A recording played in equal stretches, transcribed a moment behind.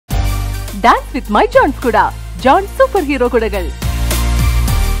Dance with my John's കുട. John super hero കുടകൾ.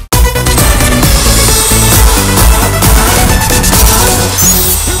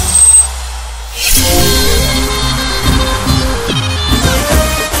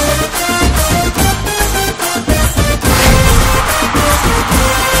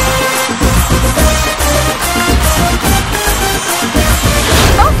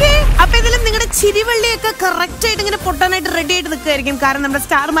 ചിരിവള്ളിയൊക്കെ correct ആയിട്ട് ഇങ്ങനെ പൊട്ടാനായിട്ട് റെഡി ആയിട്ട് നിൽക്കുകയായിരിക്കും. കാരണം നമ്മുടെ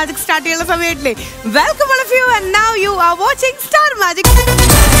സ്റ്റാർ മാജിക് സ്റ്റാർട്ട് ചെയ്യുന്ന സമയത്തില്ലേ. Welcome all of you and now you are watching star magic.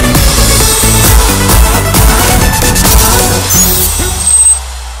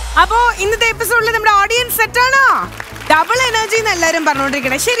 അപ്പോ ഇന്നത്തെ എപ്പിസോഡിൽ നമ്മുടെ ഓഡിയൻസ് സെറ്റ് ആണോ? ഡബിൾ എനർജി എന്ന് എല്ലാവരും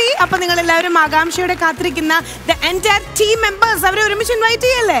പറഞ്ഞുകൊണ്ടിരിക്കണേ. ശരി, അപ്പൊ നിങ്ങൾ എല്ലാവരും ആകാംക്ഷയോടെ കാത്തിരിക്കുന്ന the entire team members അവരെ ഒരുമിച്ച് ഇൻവൈറ്റ്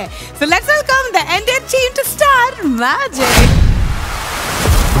ചെയ്യല്ലേ? So let's welcome the entire team to Star Magic.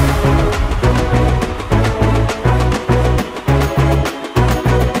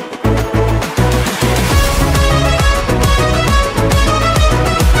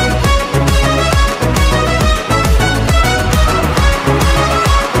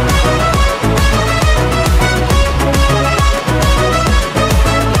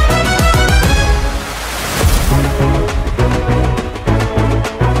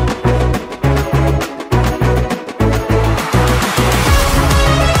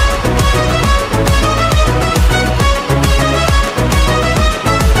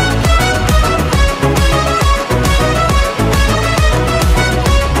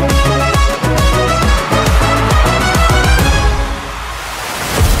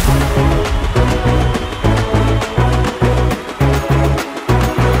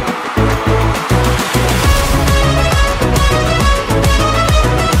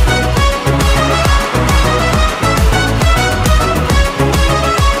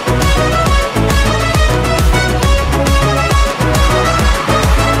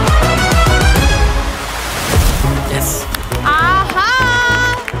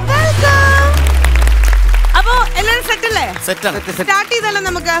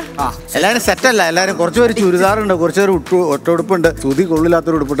 എല്ലാരും സെറ്റല്ല, എല്ലാരും കുറച്ചുപേര് ചുരിദാറുണ്ട്, കുറച്ചുപേര് ഒട്ടുടുപ്പുണ്ട്, സുതി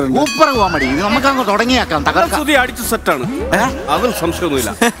കൊള്ളില്ലാത്തൊരു ഉടുപ്പിട്ടുണ്ട്. Super comedy. ഇത് നമുക്ക് അങ്ങ് തുടങ്ങിയാക്കാം. സുതി അടിച്ചു സെറ്റാണ്, അതും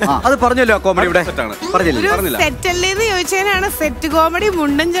സംശയമൊന്നുമില്ല. അത് പറഞ്ഞല്ലോ കോമഡി ഇവിടെ സെറ്റല്ലേന്ന് ചോദിച്ചതിനാണ് സെറ്റ് കോമഡി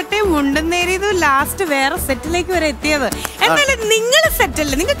മുണ്ടൻ ചട്ടയും മുണ്ടൻ നേരിയതും ലാസ്റ്റ് വേറെ സെറ്റിലേക്ക് വരെ എത്തിയത്. എന്നാലും നിങ്ങൾ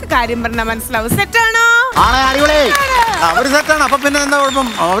സെറ്റല്ലേ? നിങ്ങൾക്ക് കാര്യം പറഞ്ഞാൽ മനസ്സിലാവും. സെറ്റാണോ? അവര് സെറ്റാണ്. അപ്പൊ പിന്നെ എന്താ കുഴപ്പം?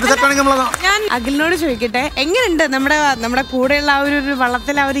 അവര് സെറ്റാണെങ്കിൽ ഞാൻ അഖിലിനോട് ചോദിക്കട്ടെ, എങ്ങനെയുണ്ട് നമ്മുടെ കൂടെയുള്ള ആ ഒരു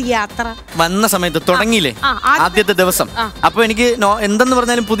വള്ളത്തിൽ ആ ഒരു യാത്ര? വന്ന സമയത്ത് തുടങ്ങിയില്ലേ ആദ്യത്തെ ദിവസം, അപ്പൊ എനിക്ക് എന്തെന്ന്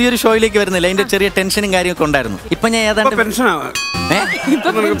പറഞ്ഞാലും പുതിയൊരു ഷോയിലേക്ക് വരുന്നില്ല. അതിന്റെ ചെറിയ ടെൻഷനും കാര്യമൊക്കെ ഉണ്ടായിരുന്നു. ഇപ്പൊ ഞാൻ ഏതാണ്ട്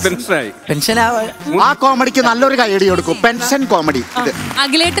പെൻഷൻ ആ കോമഡിക്ക് നല്ലൊരു കൈയടി കൊടുക്കും. Pension comedy.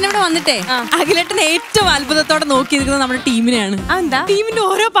 അഖിലേട്ടൻ ഇവിടെ വന്നിട്ടേ അഖിലേട്ടൻ ഏറ്റവും അത്ഭുതത്തോടെ നോക്കി നിൽക്കുന്നത് നമ്മുടെ ടീമിനെയാണ്. ടീമിന്റെ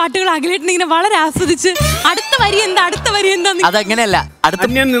ഓരോ പാട്ടുകൾ അഖിലേട്ടൻ ഇങ്ങനെ വളരെ ആസ്വദിച്ച് അടുത്ത വരി എന്താ അടുത്ത വരി എന്താ. അതങ്ങനെയല്ല,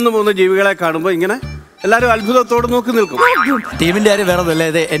 അന്യം നിന്ന് പോകുന്ന ജീവികളെ കാണുമ്പോ ഇങ്ങനെ എല്ലാരും അത്ഭുതത്തോടെ നോക്കി നിൽക്കും. ടീമിന്റെ കാര്യം വേറെ ഒന്നുമല്ല,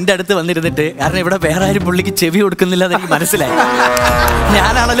 ഇത് എന്റെ അടുത്ത് വന്നിരുന്നിട്ട്, കാരണം ഇവിടെ വേറെ ആരും പുള്ളിക്ക് ചെവി കൊടുക്കുന്നില്ല എന്ന് എനിക്ക് മനസ്സിലായി.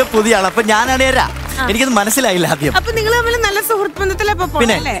 ഞാനാണല്ലോ പുതിയ ആൾ, അപ്പൊ ഞാനാണ് എനിക്കത് മനസ്സിലായില്ല ആദ്യം. അപ്പൊ നിങ്ങൾ തമ്മിൽ നല്ല സുഹൃത്ത് ബന്ധത്തിലെ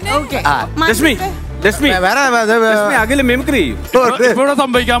ഇവിടെ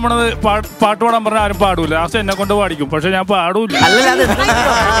സംഭവിക്കാൻ പോണത്, പാട്ട് പാടാൻ പറഞ്ഞാൽ ആരും പാടൂല. ആ എന്നെ കൊണ്ട് പാടിക്കും, പക്ഷെ ഞാൻ പാടൂല.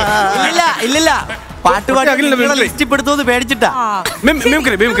 ഇല്ലില്ല, പാട്ടുപാടുന്നത് പേടിച്ചിട്ടാ.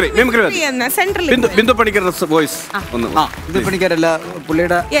 ബിന്ദു പണിക്കരുടെ വോയിസ്. ബിന്ദു പണിക്കരല്ല,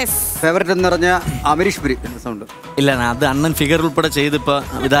 പുള്ളിയുടെ ഫേവറേറ്റ് എന്ന് പറഞ്ഞ അമരീഷ് പുരി സൗണ്ട്. ഇല്ല, അത് അണ്ണൻ ഫിഗർ ഉൾപ്പെടെ ചെയ്തിപ്പോ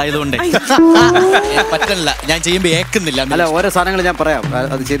ഇതായതുകൊണ്ട് പറ്റില്ല. ഞാൻ ചെയ്യുമ്പോ ഏക്കുന്നില്ല. അല്ല, ഓരോ സാധനങ്ങൾ ഞാൻ പറയാം,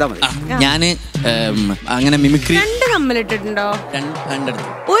 അത് ചെയ്താൽ മതി. ഞാന് അങ്ങനെ മിമിക്രി രണ്ട് കമ്മലിട്ടിട്ടുണ്ടോ? രണ്ടെടുത്ത്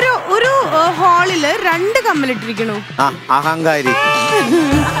ഒരു ഹാളില് രണ്ട് കമ്മലിട്ടിരിക്കണു. അഹങ്കാരി.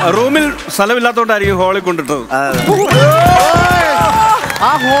 റൂമിൽ സ്ഥലമില്ലാത്തോണ്ടായിരിക്കും ഹാളിൽ കൊണ്ടിട്ടത്.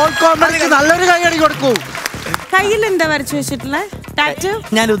 ആ ഹോൾ കോമഡിക്ക് നല്ലൊരു കൈയടി കൊടുക്കൂ. കയ്യിൽ എന്താ വരച്ചു വെച്ചിട്ടുള്ള ടാറ്റു?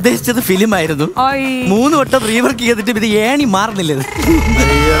 ഞാൻ ഉദ്ദേശിച്ചത് ഫിലിം ആയിരുന്നു. 3 വട്ടം റീവർക്ക് ചെയ്തിട്ട് ഇത് ഏണി മാറുന്നില്ലത്.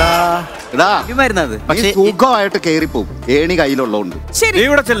 പക്ഷേ സുഖമായിട്ട് കേറിപ്പോവും, ഏണി കയ്യിലുള്ളതുകൊണ്ട്.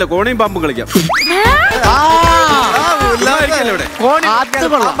 ഇവിടെ ചെല്ല കോണിയും പാമ്പും കളിക്കാം.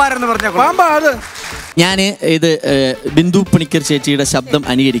 ഞാന് ഇത് ബിന്ദു പണിക്കർ ചേച്ചിയുടെ ശബ്ദം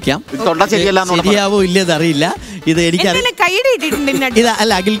അനുകരിക്കാം. ശരിയാവോ ഇല്ലെന്ന് അറിയില്ല. ഇത് എനിക്കറിയാം. ഇത്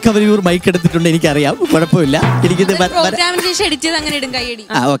അല്ല, അഖിൽ കവരിയൂർ മൈക്ക് എടുത്തിട്ടുണ്ട്, എനിക്കറിയാം. കുഴപ്പമില്ല. എനിക്കിത്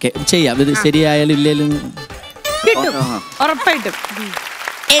ഓക്കെ ചെയ്യാം. ഇത് ശരിയായാലും ഇല്ലേലും ഉറപ്പായിട്ടും.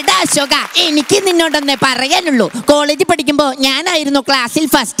 എടാ അശോക, എനിക്ക് നിന്നോടൊന്നേ പറയാനുള്ളൂ. കോളേജിൽ പഠിക്കുമ്പോ ഞാനായിരുന്നു ക്ലാസ്സിൽ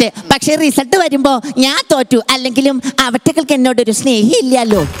ഫസ്റ്റ്. പക്ഷെ റിസൾട്ട് വരുമ്പോ ഞാൻ തോറ്റു. അല്ലെങ്കിലും അവറ്റകൾക്ക് എന്നോടൊരു സ്നേഹം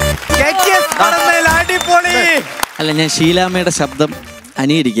ഇല്ലല്ലോ. അല്ല, ഞാൻ ഷീലാമ്മയുടെ ശബ്ദം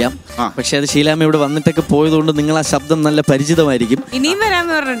അനുകരിക്കാം. പക്ഷെ അത് ശീലാമ്മ ഇവിടെ വന്നിട്ടൊക്കെ പോയതുകൊണ്ട് നിങ്ങൾ ആ ശബ്ദം നല്ല പരിചിതമായിരിക്കും. ഇനിയും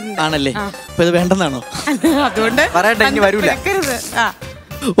വരാന്ന് പറഞ്ഞിട്ടുണ്ട്. ആണല്ലേ? അപ്പൊ ഇത് വേണ്ടെന്നാണോ? അതുകൊണ്ട് പറയട്ടെ, ഇനി വരൂല.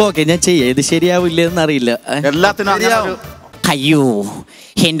 ഓക്കെ, ഞാൻ ചെയ്യാം. ഇത് ശരിയാവില്ലെന്ന് അറിയില്ല. എല്ലാത്തിനും അയ്യോ,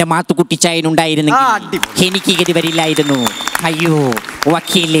 എന്റെ മാത്തുക്കുട്ടിച്ചായനുണ്ടായിരുന്നെങ്കിൽ എനിക്ക് ഗതി വരില്ലായിരുന്നു. അയ്യോ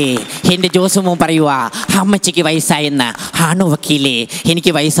വക്കീലേ, എന്റെ ജോസുമോ പറയുവാ അമ്മച്ചിക്ക് വയസ്സായെന്ന്. ആണോ വക്കീലേ?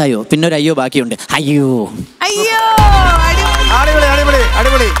 എനിക്ക് വയസ്സായോ? പിന്നെ ഒരു അയ്യോ ബാക്കിയുണ്ട്. അയ്യോ അയ്യോ.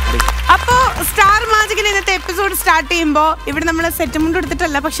 അപ്പോ സ്റ്റാർ മാജിക്കിന്റെ ഇന്നത്തെ എപ്പിസോഡ് സ്റ്റാർട്ട് ചെയ്യുമ്പോ ഇവിടെ നമ്മൾ സെറ്റ് മുണ്ട്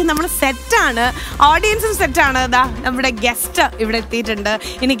എടുത്തിട്ടല്ല, പക്ഷെ നമ്മൾ സെറ്റാണ്, ഓഡിയൻസും സെറ്റാണ്. നമ്മുടെ ഗസ്റ്റ് ഇവിടെ എത്തിയിട്ടുണ്ട്.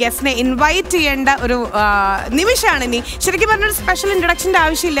 ഇനി ഗസ്റ്റിനെ ഇൻവൈറ്റ് ചെയ്യേണ്ട ഒരു നിമിഷമാണ് ഇനി. ശരിക്കും പറഞ്ഞൊരു സ്പെഷ്യൽ ഇൻട്രൊഡക്ഷൻ്റെ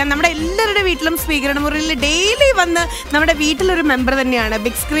ആവശ്യമില്ല. നമ്മുടെ എല്ലാവരുടെ വീട്ടിലും സ്വീകരണ മുറിയിൽ ഡെയിലി വന്ന് നമ്മുടെ വീട്ടിലൊരു മെമ്പർ തന്നെയാണ്.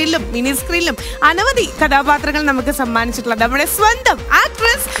 ബിഗ് സ്ക്രീനിലും മിനി സ്ക്രീനിലും അനവധി കഥാപാത്രങ്ങൾ നമുക്ക് സമ്മാനിച്ചിട്ടുള്ളത് നമ്മുടെ സ്വന്തം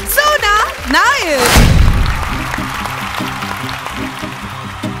ആക്ട്രസ് സോന നായർ.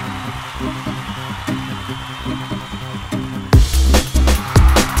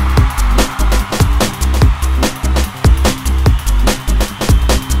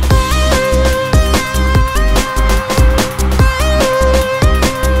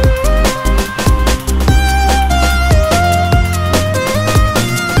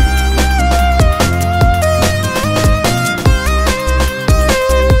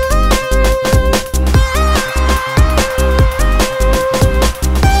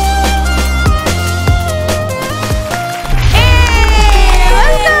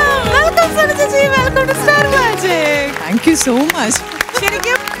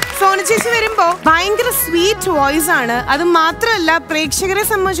 ശരിക്കും സോന ചേച്ചി വരുമ്പോ ഭയങ്കര സ്വീറ്റ് വോയിസ് ആണ്. അത് മാത്രമല്ല, പ്രേക്ഷകരെ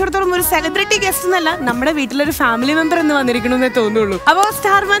സംബന്ധിച്ചിടത്തോളം ഒരു സെലിബ്രിറ്റി ഗസ്റ്റ് എന്നല്ല, നമ്മുടെ വീട്ടിലൊരു ഫാമിലി മെമ്പർ എന്ന് വന്നിരിക്കണമെന്നേ തോന്നുള്ളൂ. അപ്പൊ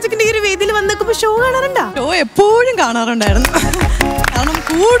സ്റ്റാർ മാജിക്കിന്റെ ഈ ഒരു വേദിയിൽ വന്നിക്കുമ്പോ ഷോ കാണാറുണ്ടോ? ഷോ എപ്പോഴും കാണാറുണ്ടായിരുന്നു. കാരണം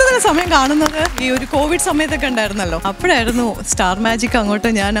കൂടുതൽ സമയം കാണുന്നത് ഈ ഒരു കോവിഡ് സമയത്തൊക്കെ ഉണ്ടായിരുന്നല്ലോ, അപ്പോഴായിരുന്നു സ്റ്റാർ മാജിക് അങ്ങോട്ട്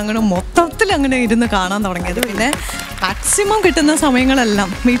ഞാൻ അങ്ങനെ മൊത്തത്തിൽ അങ്ങനെ ഇരുന്ന് കാണാൻ തുടങ്ങിയത്. പിന്നെ മാക്സിമം കിട്ടുന്ന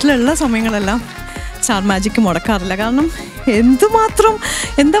സമയങ്ങളെല്ലാം, വീട്ടിലുള്ള സമയങ്ങളെല്ലാം സ്റ്റാർ മാജിക് മുടക്കാറില്ല. കാരണം എന്തുമാത്രം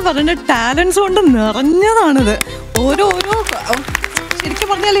എന്താ പറയുക, ടാലൻസ് കൊണ്ട് നിറഞ്ഞതാണിത്. ഓരോരോ ശരിക്കും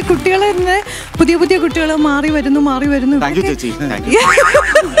പറഞ്ഞാൽ ഈ കുട്ടികളെ തന്നെ പുതിയ പുതിയ കുട്ടികൾ മാറി വരുന്നു.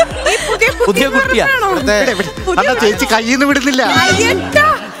 ചേച്ചി കയ്യിന്ന് വിടുന്നില്ല.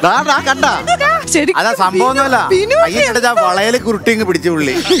 അതാ സംഭവമൊന്നുമല്ല, വളയില് കുരുട്ടിങ് പിടിച്ചു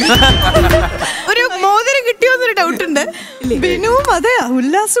പുള്ളി. ഒരു മോതിരം കിട്ടിയോന്നൊരു ഡൗട്ട് ഉണ്ട്. ബിനുവും അതെ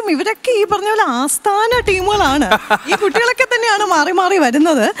ഉല്ലാസും ഇവരൊക്കെ ഈ പറഞ്ഞ പോലെ ആസ്ഥാന ടീമുകളാണ്. ഈ കുട്ടികളൊക്കെ തന്നെയാണ് മാറി മാറി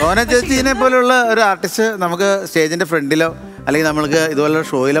വരുന്നത്. സോന ചേച്ചിനെ പോലുള്ള ഒരു ആർട്ടിസ്റ്റ് നമുക്ക് സ്റ്റേജിന്റെ ഫ്രണ്ടിലോ അല്ലെങ്കിൽ നമ്മൾക്ക് ഇതുപോലുള്ള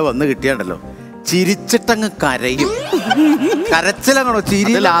ഷോയിലോ വന്ന് കിട്ടിയാണ്ടല്ലോ, ചിരിച്ചിട്ടങ്ങ് കരയും. കരച്ചിലാണോ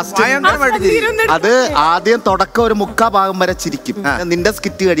ചിരി? അത് ആദ്യം തുടക്കം ഒരു 3/4 ഭാഗം വരെ ചിരിക്കും, നിന്റെ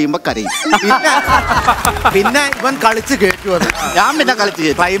സ്കിറ്റ് കഴിയുമ്പോ കരയും. പിന്നെ ഇവൻ കളിച്ച് കേട്ടു, ഞാൻ പിന്നെ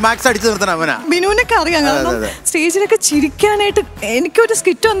കളിച്ച് ക്ലൈമാക്സ് അടിച്ചു നിർത്തണം അവനാ. ബിനുവിനൊക്കെ അറിയാം. കാരണം സ്റ്റേജിലൊക്കെ ചിരിക്കാനായിട്ട് എനിക്കൊരു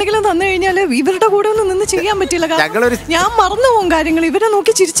സ്കിറ്റ് എന്തെങ്കിലും തന്നു കഴിഞ്ഞാല് ഇവരുടെ കൂടെ ഒന്നും നിന്ന് ചെയ്യാൻ പറ്റില്ല. കാരണം ഞാൻ മറന്നു പോകും കാര്യങ്ങൾ. ഇവരെ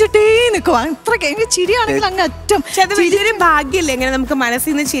നോക്കി ചിരിച്ചിട്ടേ നിൽക്കും. അത്രയ്ക്ക് എനിക്ക് ചിരിയാണെങ്കിൽ അങ്ങ് അറ്റം. ഭാഗ്യല്ലേ ഇങ്ങനെ നമുക്ക്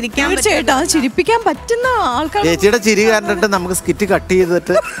മനസ്സിൽ നിന്ന് ചിരിക്കാൻ. തീർച്ചയായിട്ടും ചിരിപ്പിക്കാൻ പറ്റുന്ന ആൾക്കാർ. ചേച്ചിയുടെ ചിരി കണ്ടിട്ട് നമുക്ക് സ്കിറ്റ് കട്ട്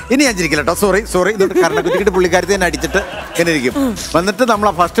ചെയ്തിട്ട് ഇനി ഞാൻ ചിരിക്കില്ല കേട്ടോ, സോറി കാരണം കുത്തിക്കിട്ട് പുള്ളിക്കാരത്തി തന്നെ അടിച്ചിട്ട് ഇങ്ങനെ ഇരിക്കും. വന്നിട്ട് നമ്മൾ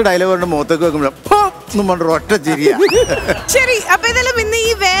ആ ഫസ്റ്റ് ഡയലോഗ് കൊണ്ട് മുഖത്തേക്ക് വെക്കുമ്പോൾ ഒറ്റ ചിരിയാ. ശരി, അപ്പൊ ഇതെല്ലാം ഇന്ന്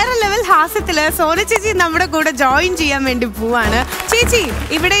ഈ വേറെ ലെവൽ ഹാസ്യത്തില് സോന ചേച്ചി നമ്മുടെ കൂടെ ജോയിൻ ചെയ്യാൻ വേണ്ടി പോവാണ്. ചേച്ചി,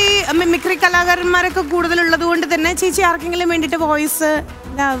 ഇവിടെ ഈ മിമിക്രി കലാകാരന്മാരൊക്കെ കൂടുതലുള്ളത് കൊണ്ട് തന്നെ ചേച്ചി ആർക്കെങ്കിലും വേണ്ടിട്ട് വോയിസ്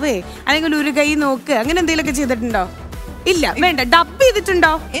അല്ലെങ്കിൽ ഒരു കൈ നോക്ക് അങ്ങനെ എന്തെങ്കിലുമൊക്കെ ചെയ്തിട്ടുണ്ടോ? ഇല്ല, വേണ്ട. ഡബ്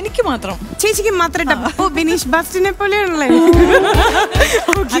ചെയ്തിട്ടുണ്ടോ? എനിക്ക് മാത്രം. ചേച്ചിക്ക് മാത്രം ഡബ്. ബിനീഷ് ബാസ്റ്റിനെ പോലെയാണല്ലേ?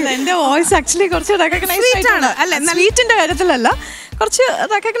 എന്റെ വോയിസ് ആക്ച്വലി കുറച്ച് സ്വീറ്റിന്റെ കാര്യത്തിലല്ല, കുറച്ച്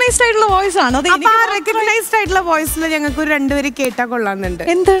റെക്കഗ്നൈസ്ഡ് ആയിട്ടുള്ള വോയിസ് ആണ്. റെക്കഗ്നൈസ്ഡ് ആയിട്ടുള്ള വോയിസിൽ ഞങ്ങൾക്ക് ഒരു 2 വരി കേട്ടാ കൊള്ളാന്നുണ്ട്.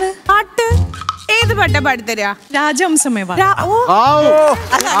 എന്താണ് പാട്ട്? ഏത് പാട്ടാ പാടിത്തരാ? രാജഹംസമേ.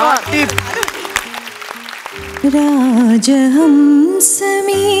 രാജഹംസമേ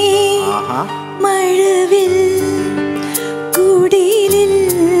മഴവിൽ കുടിലിൽ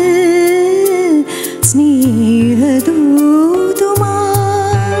സ്നേഹദൂതുമായി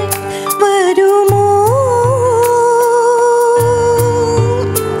വരുമോ?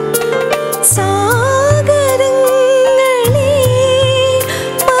 സാഗരങ്ങളെ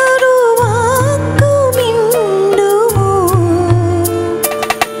മറുവാക്കുമിണ്ടുമോ?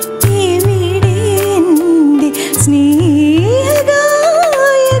 എവിടെ എൻ്റെ സ്നേഹഗായകൻ?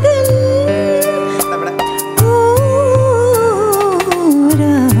 ഓ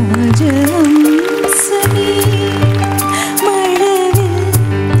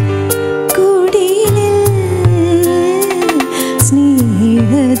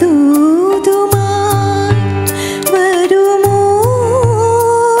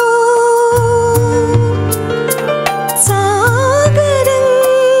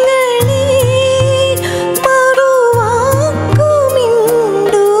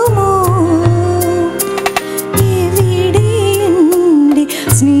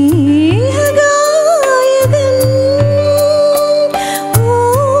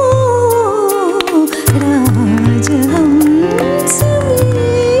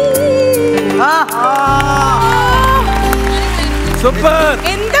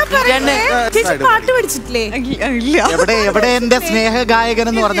എന്താ പറയുന്നത്? ചേച്ചി പാട്ട് പഠിച്ചിട്ടില്ലേ? ഇല്ല. എവിടെ എന്റെ സ്നേഹഗായകൻ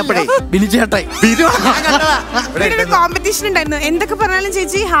എന്ന് പറഞ്ഞപ്പോഴേ ബിനിചേട്ടായി കോമ്പറ്റീഷൻ ഉണ്ടായിരുന്നു. എന്തൊക്കെ പറഞ്ഞാലും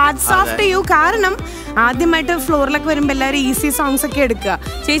ചേച്ചി ഹാർട്സ് ഓഫ് ടു യു. കാരണം ആദ്യമായിട്ട് ഫ്ലോറിലൊക്കെ വരുമ്പോ എല്ലാവരും ഈസി സോങ്സ് ഒക്കെ എടുക്കുക.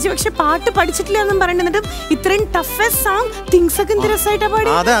 ചേച്ചി പക്ഷെ പാട്ട് പഠിച്ചിട്ടില്ല എന്നും പറയുന്നിട്ടും ഇത്രയും ടഫസ്റ്റ് സോങ് തിങ്സ് ഒക്കെ എന്ത് രസമായിട്ടാ പാടി.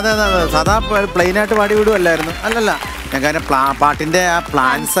 അതെ അതെ അതെ സാധാ പ്ലെയിൻ ആയിട്ട് പാടി വിടുമല്ലായിരുന്നു. അല്ലല്ല ഞാൻ കാരണം പാട്ടിന്റെ ആ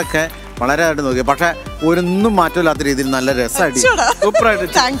പ്ലാൻസ് ഒക്കെ വളരെ ആയിട്ട് നോക്കി. പക്ഷെ ഒരൊന്നും മാറ്റമില്ലാത്ത രീതിയിൽ നല്ല രസമായിട്ട്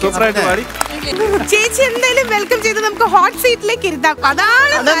പാടി. ചേച്ചി എന്തായാലും വെൽക്കം ചെയ്ത് നമുക്ക് ഹോട്ട് സീറ്റിലേക്ക് ഇരുത്താം.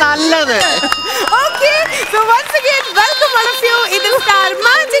 അതാണ് നല്ലത്. Okay, so once again welcome all of you. ഇത് Star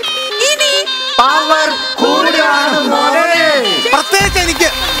Magic. ഇനി പവർ കൂടിയാണ് മോനെ. പ്രത്യേകിച്ച് എനിക്ക്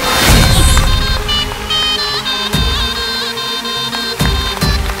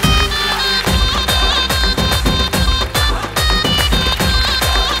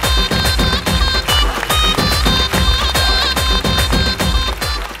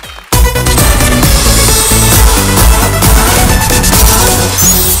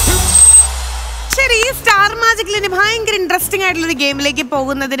ഭയങ്കര ഇൻട്രസ്റ്റിംഗ് ആയിട്ടുള്ള ഒരു ഗെയിമിലേക്ക്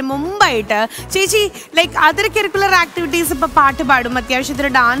പോകുന്നതിന് മുമ്പായിട്ട് ചേച്ചി ലൈക്ക് അതർ കരിക്കുലർ ആക്ടിവിറ്റീസ് ഇപ്പൊ പാട്ട് പാടും, അത്യാവശ്യത്തിന്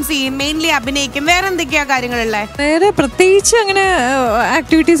ഡാൻസ് ചെയ്യും, മെയിൻലി അഭിനയിക്കും, വേറെ എന്തൊക്കെയാ കാര്യങ്ങളുള്ളത്? വേറെ പ്രത്യേകിച്ച് അങ്ങനെ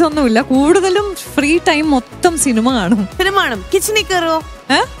ആക്ടിവിറ്റീസ് ഒന്നുമില്ല. കൂടുതലും ഫ്രീ ടൈം മൊത്തം സിനിമ കാണും. കിച്ചണിൽ കയറുമോ?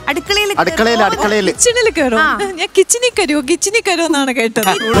 കിച്ചണിൽ കയറും. ഞാൻ കിച്ചണിൽ കയറുമോ എന്നാണ്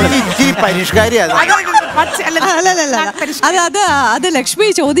കേട്ടത്. അത് ലക്ഷ്മി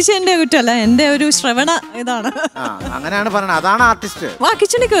ചോദിച്ചതിന്റെ കുറ്റല്ല, എന്റെ ഒരു ശ്രവണ ഇതാണ്. അങ്ങനെയാണ് പറയുന്നത്. അതാണ് ആർട്ടിസ്റ്റ്.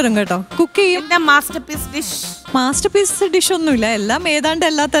 കിച്ചണിൽ കയറും കേട്ടോ. കുക്ക് ചെയ്യും. മാസ്റ്റർ പീസ് ഡിഷ് ഒന്നുമില്ല, എല്ലാം ഏതാണ്ട്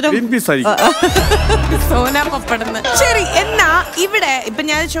എല്ലാത്തരം. ശരി, എന്നാ ഇവിടെ ഇപ്പൊ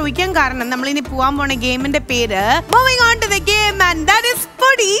ഞാൻ ചോദിക്കാൻ കാരണം നമ്മൾ ഇനി പോവാൻ പോണ ഗെയിമിന്റെ പേര് moving on to the game and that is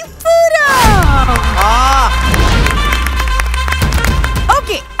പൊടി പൂരം.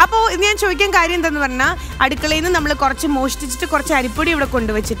 ഓക്കെ, അപ്പോ ഞാൻ ചോദിക്കാൻ കാര്യം എന്താന്ന് പറഞ്ഞാൽ അടുക്കളയിൽ നിന്ന് നമ്മൾ കുറച്ച് മോഷ്ടിച്ചിട്ട് കുറച്ച് അരിപ്പൊടി ഇവിടെ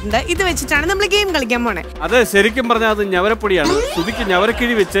കൊണ്ടുവച്ചിട്ടുണ്ട്. ഇത് വെച്ചിട്ടാണ് നമ്മൾ ഗെയിം കളിക്കാൻ പോണേ. അതെ, ശരിക്കും പറഞ്ഞാൽ അത് ഞവരപ്പൊടിയാണ്. സുധിക്ക്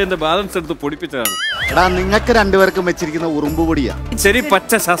ഞവരക്കിഴി വെച്ചതിന്റെ ബാലൻസ് എടുത്ത് പൊടിപ്പിച്ചതാണ്. എടാ, നിങ്ങൾക്ക് രണ്ടുപേർക്കും വെച്ചിരിക്കുന്ന ഉറുമ്പ് പൊടിയാ. ശരി,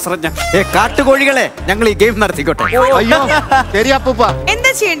 പച്ച ശാസ്ത്രജ്ഞ. കാട്ടുകോഴികളെ, ഞങ്ങൾ ഈ ഗെയിം നടത്തിക്കോട്ടെ. അയ്യോ, ശരി അപ്പൂപ്പ.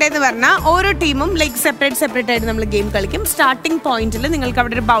 എന്താ ചെയ്യേണ്ടതെന്ന് പറഞ്ഞാൽ ഓരോ ടീമും ലൈക്ക് സെപ്പറേറ്റ് ആയിട്ട് നമ്മൾ ഗെയിം കളിക്കും. സ്റ്റാർട്ടിംഗ് പോയിന്റിൽ നിങ്ങൾക്ക്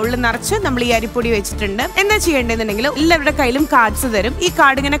അവിടെ ഒരു ബൗളിൽ നിറച്ച് നമ്മൾ ഈ അരിപ്പൊടി വെച്ചിട്ടുണ്ട്. എന്താ ചെയ്യേണ്ടതെന്നുണ്ടെങ്കിൽ എല്ലാവരുടെ കയ്യിലും കാർഡ്സ് തരും. ഈ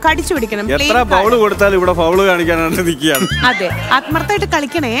കാർഡ് ഇങ്ങനെ കടിച്ചു പിടിക്കണം. എത്ര ബൗൾ കൊടുത്താലും ഇവിടെ ഫൗള് കാണിക്കാനാണ് നിൽക്കുകയാണ്. അതെ, ആത്മാർത്ഥമായിട്ട്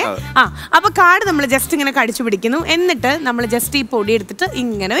കളിക്കണേ. അപ്പൊ കാർഡ് നമ്മൾ ജസ്റ്റ് ഇങ്ങനെ കടിച്ചു പിടിക്കുന്നു. എന്നിട്ട് നമ്മൾ ജസ്റ്റ് ഈ പൊടി എടുത്തിട്ട്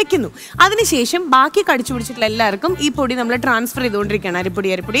ഇങ്ങനെ വെക്കുന്നു. അതിനുശേഷം ബാക്കി കടിച്ചു പിടിച്ചിട്ടുള്ള എല്ലാവർക്കും ഈ പൊടി നമ്മൾ ട്രാൻസ്ഫർ ചെയ്തുകൊണ്ടിരിക്കുകയാണ്. അരിപ്പൊടി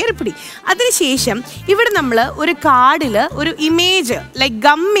അരിപ്പൊടി അരിപ്പൊടി. അതിനുശേഷം ഇവിടെ നമ്മൾ ഒരു കാർഡില് ഒരു ഇമേജ് ലൈക്ക്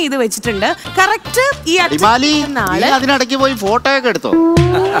ഗം ചെയ്ത് വെച്ചിട്ടുണ്ട്. കറക്റ്റ് ഈ അതിനിടയ്ക്ക് പോയി ഫോട്ടോ ഒക്കെ എടുത്തോ?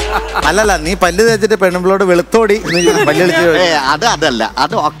 അല്ലല്ല, നീ പല്ല് തേച്ചിട്ട് പെണ്ണുമ്പിളോട് വെളുത്തോടി അതല്ല,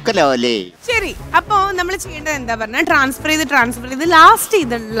 അത് ഒക്കലേ. ശരി, അപ്പോ നമ്മൾ ചെയ്യേണ്ടത് എന്താ പറഞ്ഞാൽ ട്രാൻസ്ഫർ ചെയ്ത് ലാസ്റ്റ്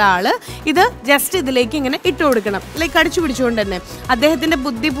ചെയ്തിട്ടുള്ള ആള് ഇത് ജസ്റ്റ് ഇതിലേക്ക് ഇങ്ങനെ ഇട്ട് കൊടുക്കണം. ലൈക്ക് അടിച്ചു പിടിച്ചുകൊണ്ട് തന്നെ അദ്ദേഹത്തിന്റെ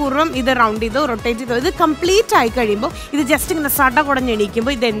ബുദ്ധിപൂർവ്വം ഇത് റൗണ്ട് ചെയ്തോ റൊട്ടേറ്റ് ചെയ്തോ ഇത് കംപ്ലീറ്റ് ആയി കഴിയുമ്പോൾ ഇത് ജസ്റ്റ് ഇങ്ങനെ സട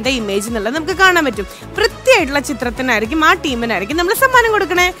കുടഞ്ഞെണീക്കുമ്പോൾ ഇത് എന്താ ഇമേജ് എന്നുള്ളത് നമുക്ക് കാണാൻ പറ്റും. വൃത്തിയായിട്ടുള്ള ചിത്രത്തിനായിരിക്കും ആ ടീമിനായിരിക്കും നമ്മൾ സമ്മാനം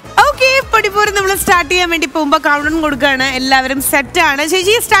കൊടുക്കണേ. ഓക്കെ, പൊടിപൂരം നമ്മൾ സ്റ്റാർട്ട് ചെയ്യാൻ വേണ്ടി പോകുമ്പോൾ കൗണ്ട് ഡൗൺ കൊടുക്കുകയാണ്. എല്ലാവരും സെറ്റ് ആണ്.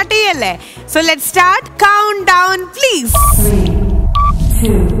 ചേച്ചി സ്റ്റാർട്ട് ചെയ്യല്ലേ? So let start. Count down please. 3,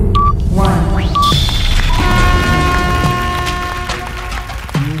 2, 1.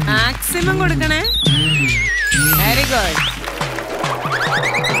 Maximum കൊടുക്കണേ. വെരി ഗുഡ്,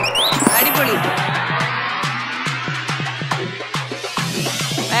 അടിപൊളി.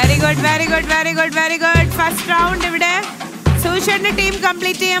 Very good very good very good very good. First round ഇവിടെ സൂഷന്റെ ടീം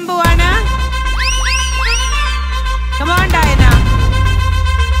കംപ്ലീറ്റ് ചെയ്യാൻ പോവാണ്. Come on, Diana.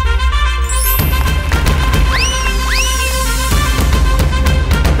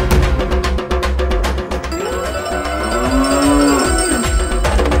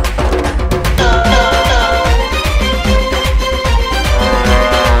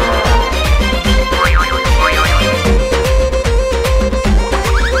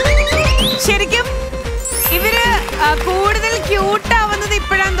 ശരിക്കും ഇവര് കൂടുതൽ ക്യൂട്ട് ആവുന്നത്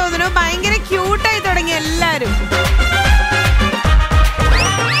ഇപ്പോഴാന്ന് തോന്നുന്നു. ഭയങ്കര ക്യൂട്ടായി തുടങ്ങി എല്ലാരും.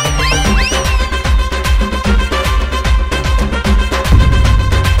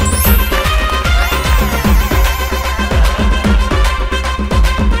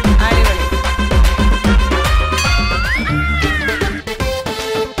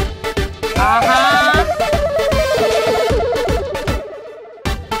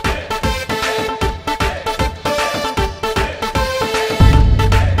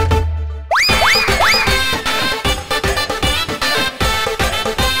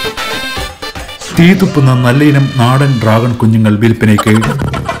 തീതുപ്പുന്ന നല്ല ഇനം നാടൻ ഡ്രാഗൺ കുഞ്ഞുങ്ങൾ വിൽപ്പനയ്ക്ക്.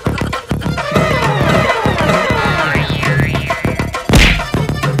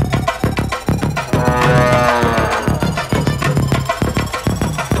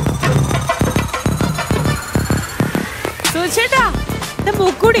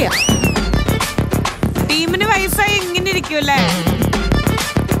 ടീമിന് വയസ്സായി ഇങ്ങനെ ഇരിക്കൂല്ലേ?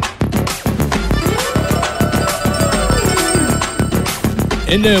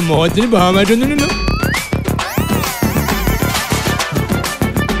 എന്റെ മോഹത്തിന് ഭാവമായിട്ടൊന്നുമില്ലല്ലോ.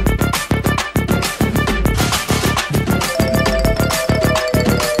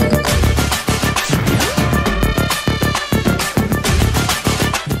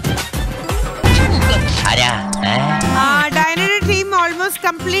 ഡൈനയുടെ ടീം ഓൾമോസ്റ്റ്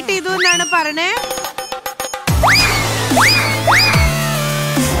കംപ്ലീറ്റ് ചെയ്തു എന്നാണ് പറഞ്ഞേ.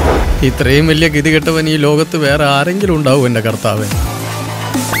 ഇത്രയും വലിയ ഗതികെട്ടവൻ ഈ ലോകത്ത് വേറെ ആരെങ്കിലും ഉണ്ടാവും എന്റെ കർത്താവേ.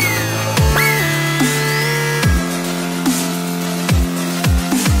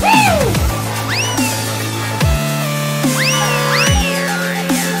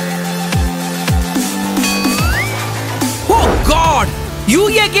 Oh God! You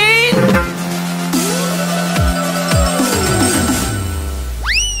again?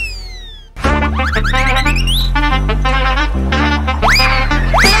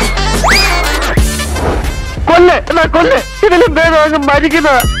 കൊല്ലെ ഇതിലും വേഗം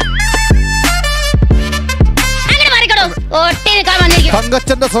മരിക്കുന്നത്.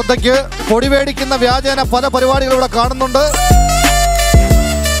 തങ്കച്ചന്റെ ശ്രദ്ധയ്ക്ക് പൊടി മേടിക്കുന്ന വ്യാജേന പല പരിപാടികൾ ഇവിടെ കാണുന്നുണ്ട്.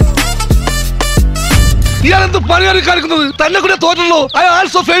 ഇയാളെന്ത് പറയാനും കാണിക്കുന്നത്? തന്നെ കൂടെ തോറ്റല്ലോ. I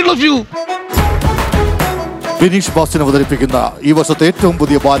also failed of you. Bineesh Basin അവതരിപ്പിക്കുന്ന ഈ വർഷത്തെ ഏറ്റവും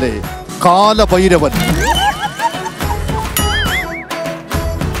പുതിയ ബാലെ കാലഭൈരവൻ.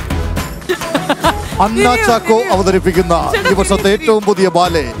 അന്ന ചാക്കോ അവതരിപ്പിക്കുന്ന ഈ വർഷത്തെ ഏറ്റവും പുതിയ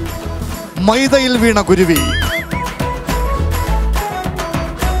ബാലെ മൈദയിൽ വീണ കുരുവി.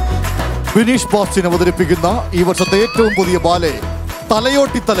 ബിനീഷ് ബാസിൻ അവതരിപ്പിക്കുന്ന ഈ വർഷത്തെ ഏറ്റവും പുതിയ ബാലെ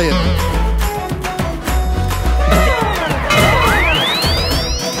തലയോട്ടിത്തലയൻ.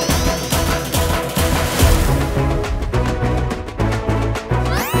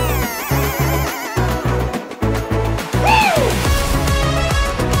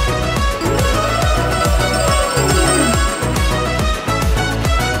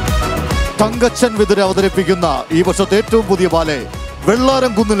 തങ്കച്ചൻ വിതുര അവതരിപ്പിക്കുന്ന ഈ വർഷത്തെ ഏറ്റവും പുതിയ ബാലെ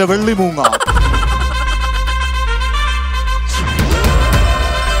വെള്ളാരം കുന്നിലെ വെള്ളിമൂങ്ങ.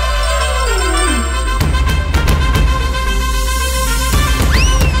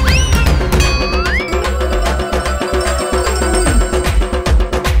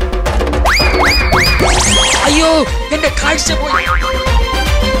 അയ്യോ എന്റെ കാഴ്ച പോയി.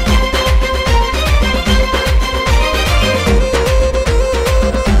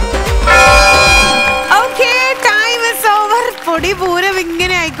 പൊടി പൂരം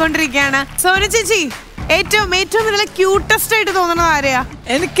ഇങ്ങനെ ആയിക്കൊണ്ടിരിക്കുകയാണ്. സോന ചേച്ചി, ഏറ്റവും ഇതിലെ ക്യൂട്ടസ്റ്റ് ആയിട്ട് തോന്നുന്നത് ആരെയാ?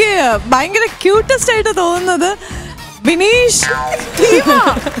 എനിക്ക് ഭയങ്കര ക്യൂട്ടസ്റ്റ് ആയിട്ട് തോന്നുന്നത് ബിനീഷ്.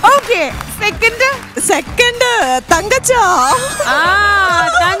 സെക്കൻഡ് തങ്കച്ച.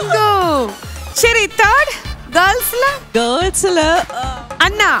 ശരി, തേർഡ് ഗേൾസില്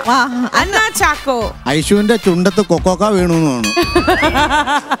അന്ന ചാക്കോ. ഐശുവിന്റെ ചുണ്ടത്ത് കൊക്കോക്ക വീണു.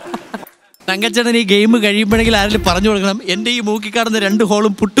 തങ്കച്ചേട്ടൻ ഈ ഗെയിം കഴിയുമ്പോഴെങ്കിൽ ആരെങ്കിലും പറഞ്ഞു കൊടുക്കണം, എന്റെ ഈ മൂക്കി കാണുന്ന 2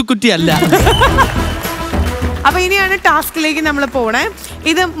 ഹോളും പുട്ടുക്കുറ്റി അല്ല. അപ്പൊ ഇനിയാണ് ടാസ്കിലേക്ക് നമ്മൾ പോണേ.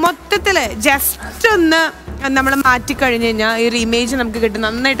 ഇത് മൊത്തത്തില് ജസ്റ്റ് ഒന്ന് നമ്മൾ മാറ്റി കഴിഞ്ഞു കഴിഞ്ഞാൽ ഈ ഒരു ഇമേജ് നമുക്ക് കിട്ടും.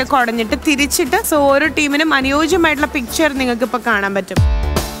 നന്നായിട്ട് കുടഞ്ഞിട്ട് തിരിച്ചിട്ട് ഓരോ ടീമിനും അനുയോജ്യമായിട്ടുള്ള പിക്ചർ നിങ്ങൾക്ക് ഇപ്പൊ കാണാൻ പറ്റും.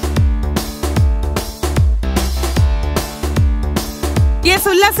 യെസ്,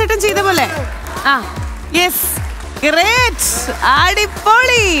 ഉല്ലാസേട്ടൻ ചെയ്ത പോലെ. യെസ്, ഗ്രേറ്റ്,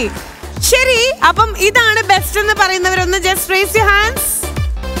 അടിപൊളി. ശരി, അപ്പം ഇതാണ് ബെസ്റ്റ് എന്ന് പറയുന്നവരൊന്ന് ജസ്റ്റ് റേസ് യുവർ ഹാൻഡ്സ്.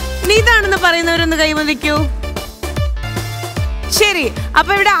 ഇതാണെന്ന് പറയുന്നവരൊന്ന് കൈവന്നിക്കൂ. ശരി,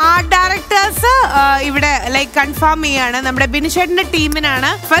 അപ്പൊ ഇവിടെ ആർട്ട് ഡയറക്ടേഴ്സ് ഇവിടെ ലൈക്ക് കൺഫേം ചെയ്യാണ് നമ്മുടെ ബിനുചേട്ടന്റെ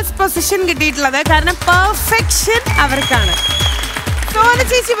ടീമിനാണ് ഫസ്റ്റ് പൊസിഷൻ കിട്ടിയിട്ടുള്ളത്. കാരണം പെർഫെക്ഷൻ അവർക്കാണ്. സോന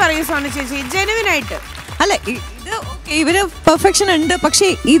ചേച്ചി പറയൂ. സോന ചേച്ചി, ജെനുവിൻ ആയിട്ട് അല്ല, ഇവര് പെർഫെക്ഷൻ ഉണ്ട്, പക്ഷെ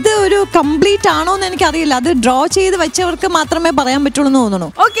ഇത് ഒരു കംപ്ലീറ്റ് ആണോ എന്ന് എനിക്കറിയില്ല. അത് ഡ്രോ ചെയ്ത് വെച്ചവർക്ക് മാത്രമേ പറയാൻ പറ്റുള്ളൂ എന്ന് തോന്നുന്നു.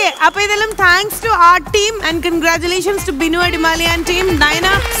 ഓക്കെ, അപ്പൊ ഇതെല്ലാം thanks to R team and congratulations to Binu അടിമാലിയാൻ team. ഡൈന,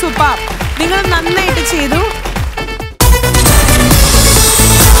 super, നിങ്ങൾ നന്നായിട്ട് ചെയ്തു.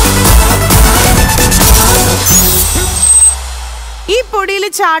 ഈ പൊടിയിൽ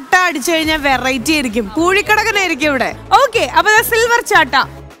ചാട്ട അടിച്ചു കഴിഞ്ഞാൽ വെറൈറ്റി ആയിരിക്കും, പൂഴിക്കടകനായിരിക്കും ഇവിടെ. ഓക്കെ, അപ്പൊ സിൽവർ ചാട്ട.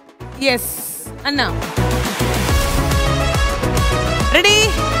 യെസ്, അന്ന റെഡി?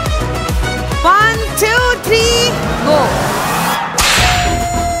 1 2 3 ഗോ.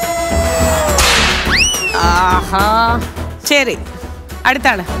 ആഹാ ശരി അടുത്ത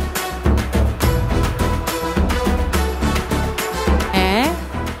ആള്.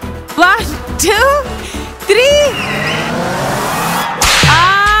 1 2 3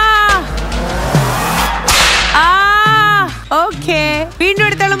 ഓക്കെ വീണ്ടും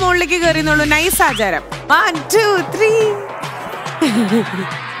അടുത്താള് മുകളിലേക്ക് കയറിയുന്നുള്ളൂ. നൈസ് ആചാരം. 1 2 3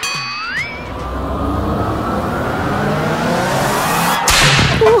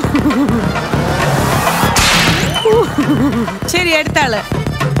 ശരി അടുത്താള്.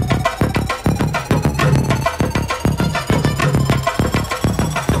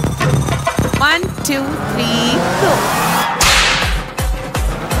 One, two, three, go.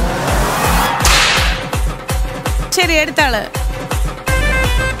 ശരി അടുത്താള്.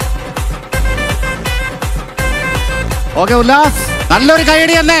 ഓക്കെ ഉല്ലാസ്, നല്ലൊരു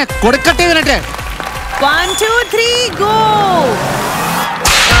കൈയടി തന്നെ കൊടുക്കട്ടെ ഇതിനട്ടെ. 1 2 3 go.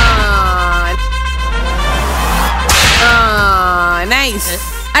 നൈസ്.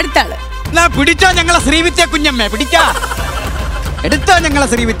 അടുത്താള്. പിടിച്ചോ ഞങ്ങളെ ശ്രീവിദ്യ കുഞ്ഞമ്മേ, പിടിക്കാ എടുത്തോ ഞങ്ങളെ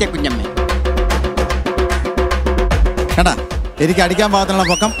ശ്രീവിദ്യ കുഞ്ഞമ്മേ. കേട്ടാ എനിക്ക് അടിക്കാൻ പാകത്തിനുള്ള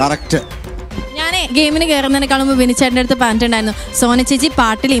പൊക്കം കറക്റ്റ്. ഞാനേ ഗെയിമിന് കയറുന്നതിനേക്കാളും മുമ്പ് ബിനിച്ചേട്ടൻ്റെ അടുത്ത് പറഞ്ഞിട്ടുണ്ടായിരുന്നു, സോന ചേച്ചി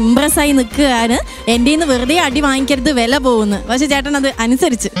പാട്ടിൽ ഇംപ്രസ് ആയി നിൽക്കുകയാണ്, എൻ്റെ നിന്ന് വെറുതെ അടി വാങ്ങിക്കരുത്, വില പോകുന്നു. പക്ഷെ ചേട്ടൻ അത്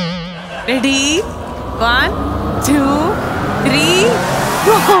അനുസരിച്ച്. Ready 1 2 3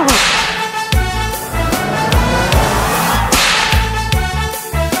 go.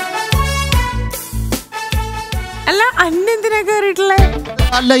 അല്ല അന്നെന്തിനാ കേറിയിട്ടുള്ളേ?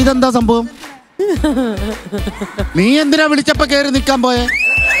 അല്ല ഇതെന്താ സംഭവം? നീ എന്തിനാ വിളിച്ചപ്പോ കേറി നിക്കാൻ പോയേ?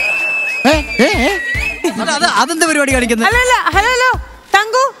 അതെന്താ പരിപാടി കാണിക്കുന്നത്? അല്ലല്ല ഹലോ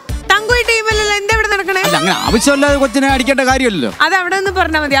തങ്കു തങ്കു ഈ ടീമിലല്ലോ, എന്താ ഇവിടെ നടക്കണേ? അങ്ങനെ ആവശ്യമില്ലാതെ കൊച്ചിനെ അടിക്കേണ്ട കാര്യമല്ലോ. അത് അവിടെ നിന്ന്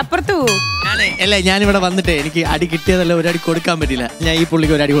പറഞ്ഞാൽ മതി, അപ്പുറത്ത് പോകും. അല്ല ഞാനിവിടെ വന്നിട്ട് എനിക്ക് അടി കിട്ടിയതല്ല, ഒരടി കൊടുക്കാൻ പറ്റില്ല. ഞാൻ ഈ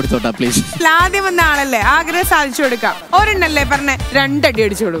പുള്ളിക്ക് ഒരടി കൊടുത്തോട്ടാ പ്ലീസ്. ആദ്യം വന്ന ആളല്ലേ, ആഗ്രഹം സാധിച്ചു കൊടുക്കാം. ഒരെണ്ണല്ലേ പറഞ്ഞ 2 അടി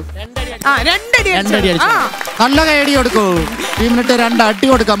അടിച്ചോളൂ. 2 അടി അടിച്ചോളൂ. നല്ല കൈയടി കൊടുക്കൂ. ടീമിനിട്ട് 2 അടി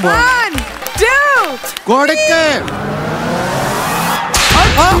കൊടുക്കാൻ പോവാ. 1 2 കൊടുക്ക്.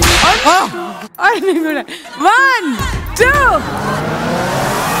 1 2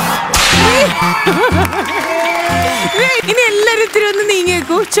 ഇനി എല്ലാരും ഇത്തിരി ഒന്ന്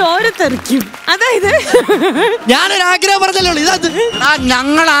നീങ്ങിയേക്കൂ, ചോര തെറിക്കും. അതായത് ഞാനൊരു ആഗ്രഹം പറഞ്ഞല്ലോ,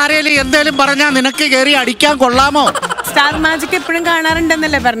 ഞങ്ങൾ ആരേലും എന്തേലും പറഞ്ഞാ നിനക്ക് കയറി അടിക്കാൻ കൊള്ളാമോ? സ്റ്റാർ മാജിക് എപ്പോഴും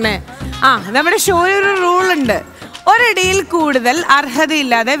കാണാറുണ്ടെന്നല്ലേ പറഞ്ഞേ? നമ്മുടെ ഷോയിൽ ഒരു റൂൾ ഉണ്ട്. ഒരടിയിൽ കൂടുതൽ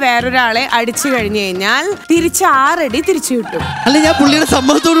അർഹതയില്ലാതെ വേറൊരാളെ അടിച്ചു കഴിഞ്ഞു കഴിഞ്ഞാൽ തിരിച്ച് 6 അടി തിരിച്ചു കിട്ടും. അല്ല ഞാൻ പുള്ളിയുടെ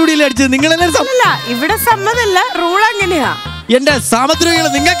സമ്മതത്തോടു കൂടിയല്ലേ അടിച്ചത്? നിങ്ങളല്ല ഇവിടെ സമ്മതമല്ല, റൂൾ അങ്ങനെയാ. എന്റെ സാമദ്രോഹികൾ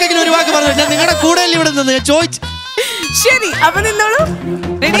നിങ്ങൾക്ക് ഒരു വാക്ക് പറഞ്ഞു, ഞാൻ നിങ്ങളുടെ കൂടെ ഇവിടെ നിന്ന് ചോദിച്ചു. ശരി അപ്പൊ നിന്നോളൂ.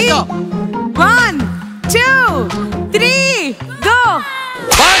 Ready 1 2 3 go.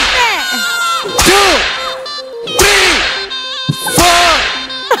 1 2 3 4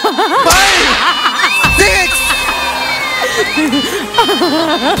 5 6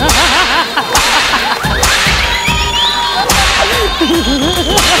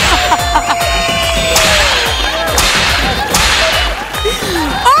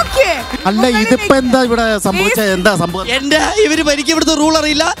 അല്ല ഇതിപ്പോ എന്താ ഇവിടെ സംഭവിച്ച? എന്താ സംഭവം? എന്റെ ഇവര് എനിക്ക് ഇവിടുത്തെ റൂൾ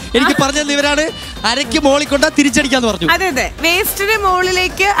അറിയില്ല. എനിക്ക് പറഞ്ഞത് ഇവരാണ് അരയ്ക്ക് മോളിൽ കൊണ്ടാ തിരിച്ചടിക്കാന്ന് പറഞ്ഞു. അതെ വേസ്റ്റിന്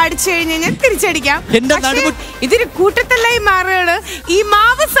മുകളിലേക്ക് അടിച്ചു കഴിഞ്ഞാൽ തിരിച്ചടിക്കാം. എന്റെ നടുവ് ഇതൊരു കൂട്ടത്തല്ലായി മാറുകയാണ്. ഈ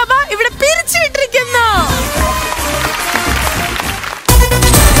മാവ് സഭ ഇവിടെ പിരിച്ചുവിട്ടിരിക്കുന്നു.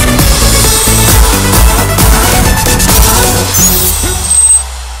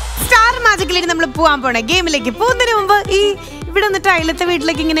 സ്റ്റാർ മാജിക്കിലേക്ക് നമ്മൾ പോവാൻ പോണേ ഗെയിമിലേക്ക് പോകുന്നതിന് മുമ്പ് ഈ ഇവിടെ നിന്നിട്ട് അയലത്തെ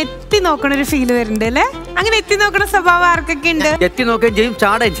വീട്ടിലേക്ക് ഇങ്ങനെ എത്തി നോക്കണ ഒരു ഫീല് വരുന്നുണ്ട് അല്ലേ? അങ്ങനെ എത്തി നോക്കണ സ്വഭാവം ആർക്കൊക്കെ ഉണ്ട്? എത്തി നോക്കുകയും ചെയ്യും,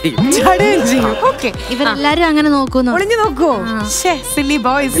 ചാടുകയും ചെയ്യും. ഓക്കെ ഇവരെല്ലാരും അങ്ങനെ നോക്കുന്നു. ഒളിഞ്ഞു നോക്കുവോ? Silly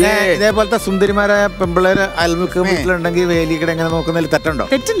boys. ഇതേപോലത്തെ സുന്ദരിമാരായ പെമ്പിള്ളേര് അയൽമുക്ക് വീട്ടിലുണ്ടെങ്കിൽ വേലിക്കടെ എങ്ങനെ നോക്കുന്നതിൽ തെറ്റുണ്ടോ?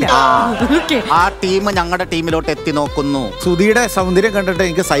 തെറ്റില്ല. ആ ടീം ഞങ്ങളുടെ ടീമിലോട്ട് എത്തി നോക്കുന്നു. സുധിയുടെ സൗന്ദര്യം കണ്ടിട്ട്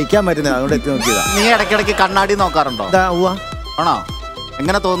എനിക്ക് സഹിക്കാൻ പറ്റുന്നത്, അതുകൊണ്ട് എത്തി നോക്കിയതാ. നീ ഇടയ്ക്കിടയ്ക്ക് കണ്ണാടി നോക്കാറുണ്ടോ? ആണോ?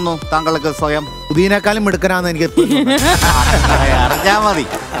 എങ്ങനെ തോന്നുന്നു താങ്കൾക്ക് സ്വയം? പുതിയനേക്കാളും എടുക്കാനാന്ന് എനിക്ക് അറിഞ്ഞാ മതി.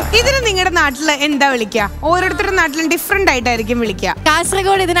 ഇതിന് നിങ്ങളുടെ നാട്ടില് എന്താ വിളിക്കുക? ഓരോരുത്തരുടെ നാട്ടിലും ഡിഫറെന്റ് ആയിട്ടായിരിക്കും വിളിക്കുക.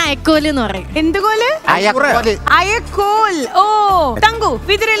 കാസർഗോഡ് ഇതിന് അയക്കോല് എന്ന് പറയും. എന്തുകോല്? അയക്കോൽ. ഓ തങ്കു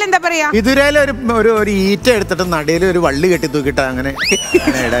വിതുരയിൽ എന്താ പറയാ? വിതുരയിൽ ഒരു ഈറ്റ എടുത്തിട്ട് നടയിൽ ഒരു വള്ളി കെട്ടി തൂക്കിട്ട് അങ്ങനെ.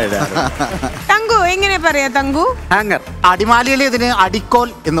 തങ്കു എങ്ങനെ പറയാ? തങ്കു അടിമാലിയിൽ ഇതിന് അടിക്കോൽ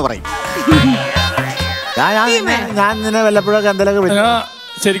എന്ന് പറയും. ഞാൻ നിന്നെ വല്ലപ്പോഴൊക്കെ എന്തെങ്കിലും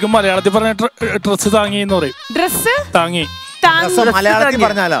ശരിക്കും മലയാളത്തിൽ പറഞ്ഞ ഡ്രസ് താങ്ങി എന്ന് പറയും. ഡ്രസ് താങ്ങി മലയാളത്തിൽ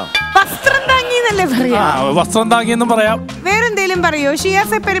പറഞ്ഞാലോ? വസ്ത്രം താങ്ങി എന്നല്ലേ പറയാ? വസ്ത്രം താങ്ങി എന്നും പറയാം. വേറെന്തേലും പറയോ?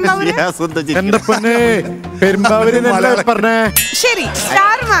 ഷിയാസ് പെരുമ്പാവൂര് എന്റെ പൊന്നേ പറഞ്ഞേ. ശരി,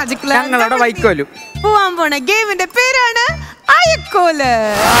 സ്റ്റാർ മാജിക്കില് ഞങ്ങളുടെ വൈക്കോലും പോവാൻ പോണ ഗെയിമിന്റെ പേരാണ് അയക്കോല്.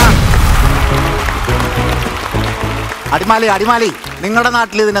 അടിമാലി അടിമാലി, നിങ്ങളുടെ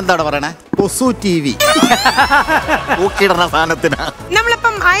നാട്ടിൽ ഇതിനെന്താണ് പറയണേ? കൊസു TV ഊക്കിയിടുന്ന സാധനത്തിന്.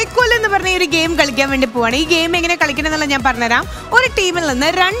 നമ്മളിപ്പം അയക്കോല് എന്ന് പറഞ്ഞ ഒരു ഗെയിം കളിക്കാൻ വേണ്ടി പോവാണ്. ഈ ഗെയിം എങ്ങനെ കളിക്കണമെന്നുള്ള ഞാൻ പറഞ്ഞുതരാം. ഒരു ടീമിൽ നിന്ന്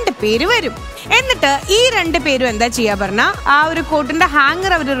 2 പേര് വരും. എന്നിട്ട് ഈ 2 പേരും എന്താ ചെയ്യാ പറഞ്ഞാൽ ആ ഒരു കോട്ടിന്റെ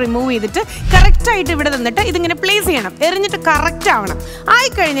ഹാങ്ങർ അവർ റിമൂവ് ചെയ്തിട്ട് കറക്റ്റ് ആയിട്ട് ഇവിടെ നിന്നിട്ട് ഇതിങ്ങനെ പ്ലേസ് ചെയ്യണം. എറിഞ്ഞിട്ട് കറക്റ്റ് ആവണം. ആയി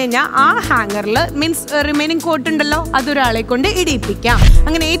കഴിഞ്ഞ് കഴിഞ്ഞാൽ ആ ഹാങ്ങറിൽ മീൻസ് റിമൈനിങ് കോട്ട് ഉണ്ടല്ലോ, അതൊരാളെ കൊണ്ട് ഇടിയിപ്പിക്കാം.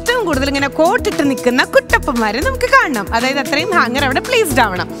 അങ്ങനെ ഏറ്റവും കൂടുതൽ ഇങ്ങനെ കോട്ടിട്ട് നിൽക്കുന്ന കുട്ടപ്പന്മാരെ നമുക്ക് കാണണം. അതായത് അത്രയും ഹാങ്ങർ അവിടെ പ്ലേസ്ഡ്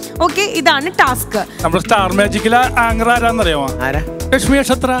ആവണം. ഓക്കെ, ഇതാണ് ടാസ്ക്. നമ്മുടെ സ്റ്റാർ മാജിക്കിലെ ആങ്കർ ആരാന്നറിയാമോ? ലക്ഷ്മി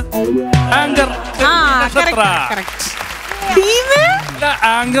നക്ഷത്ര ആങ്കർ.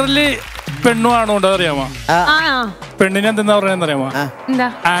 ആങ്കറില് പെണ്ണും ആണോ ഉണ്ടോ അറിയാമോ? പെണ്ണിന് എന്തെന്നാ പറയുന്നറിയാമോ?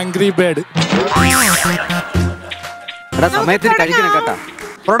 Angry bird. സമയത്തിന് കഴിക്കണം കേട്ടാ.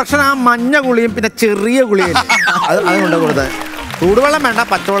 പ്രൊഡക്ഷൻ ആ മഞ്ഞ ഗുളിയും പിന്നെ ചെറിയ ഗുളിയും അതുകൊണ്ട് കൊടുത്തത്. ചൂടുവെള്ളം വേണ്ട,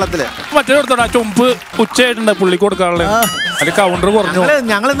 പച്ചവെള്ളത്തില് മറ്റേ കൊടുത്തോടാ. ചുമ്പ് ഉച്ചയായിട്ടുണ്ട് പുള്ളിക്ക് കൊടുക്കാറുള്ളത്. അത് കൗണ്ടർ കുറഞ്ഞു.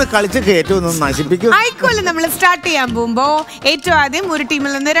 ഞങ്ങളിന്ന് കളിച്ച് കയറ്റും നശിപ്പിക്കും. ആയിക്കോട്ടെ, നമ്മൾ സ്റ്റാർട്ട് ചെയ്യാൻ പോകുമ്പോ ഏറ്റവും ആദ്യം ഒരു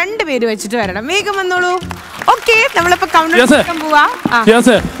ടീമിൽ നിന്ന് 2 പേര് വെച്ചിട്ട് വരണം. വേഗം വന്നോളൂ. ഓക്കെ, നമ്മളിപ്പോ കൗണ്ടർ പോവാ.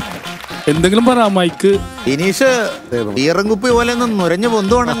 എന്തെങ്കിലും പറ മൈക്ക്. ഇനീഷ് ഈറങ്കുപ്പി പോലെ നുരഞ്ഞു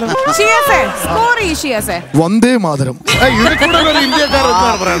പൊന്തുവാണല്ലോ. വന്ദേ മാതരം.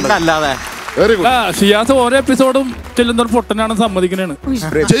 അല്ലാതെ ഷിയാസ് ഓരോ എപ്പിസോഡും ചെല്ലുന്ന പൊട്ടനാണ് സമ്മതിക്കണേണ്.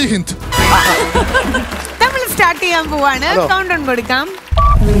 ജയ് ഹിന്ദ്. നമ്മൾ സ്റ്റാർട്ട് ചെയ്യാൻ പോവാണ്. കൗണ്ട് ഡൗൺ കൊടുക്കാം.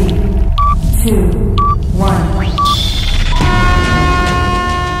 3, 2, 1.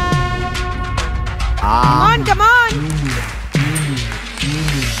 Come on.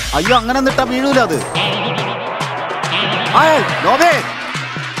 അയ്യോ, അങ്ങനെ നിട്ടാ വീഴൂല അത്.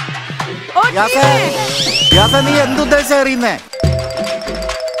 നീ എന്തുദ്ദേശം എറിയുന്നേ?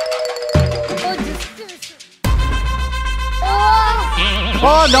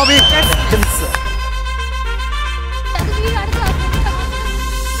 ഓ നോബി,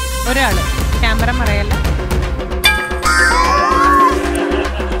 ഒരാള് ക്യാമറ മറയല്ല.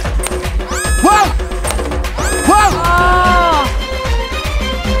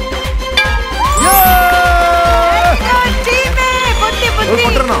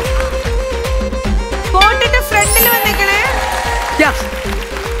 ഫ്രണ്ടിൽ വന്നേക്കണേ.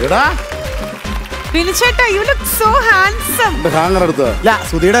 വിനിച്ചേട്ടാ, you look so handsome. Hanger എടുത്തോ? ഇല്ല,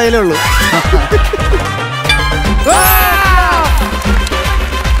 സുധിയുടെ കയ്യിലേ ഉള്ളൂ.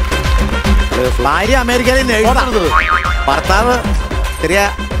 ഭാര്യ അമേരിക്കയിലെ നേഴ്സാണ്, ഭർത്താവ് ചെറിയ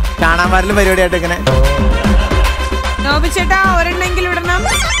കാണാമാരിലും പരിപാടിയായിട്ട് ഇങ്ങനെ. നോബിച്ചേട്ടാ, ഒരെണ്ണെങ്കിലും ഇടണം.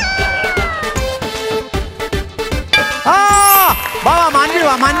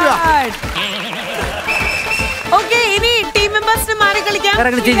 ഓക്കെ, ഇനി ടീം മെമ്പേഴ്സിന് മാറി കളിക്കാം.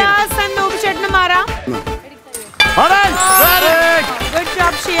 നോബിച്ചേട്ടന് മാറാം. Good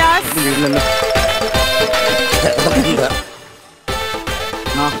job Shiyas.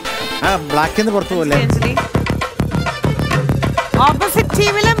 ബ്ലാക്കിന്ന് പുറത്തു പോലെ. ഓപ്പോസിറ്റ്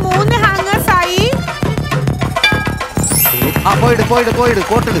ടീമില് 3 ഹാങ്ങേഴ്സ് ആയി.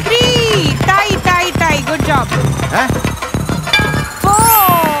 Good job.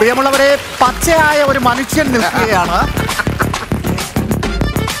 പ്രിയമുള്ളവരെ, പച്ചയായ ഒരു മനുഷ്യൻ നിൽക്കുകയാണ്.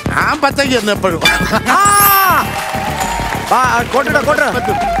 ഞാൻ പച്ചയ്ക്ക് എപ്പോഴും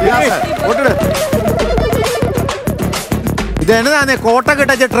ഇത് എന്നതാന്നേ കോട്ടൊക്കെ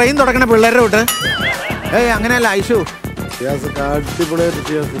ഇട്ട ട്രെയിൻ തുടങ്ങണ പിള്ളേരുടെ വിട്ട്. അങ്ങനെയല്ല ഐഷു,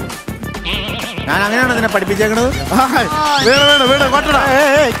 ഞാൻ അങ്ങനെയാണോ ഇതിനെ പഠിപ്പിച്ചേക്കണത്?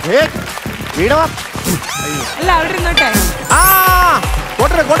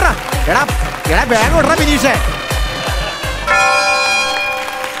 ബാഗ് വിടറ ബിനീഷേ.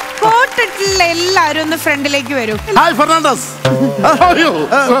 എല്ലാരും ഒന്ന് ഫ്രണ്ടിലേക്ക് വരും. Hi Fernandez.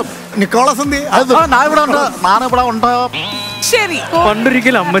 നിക്കോളസ് ശരി.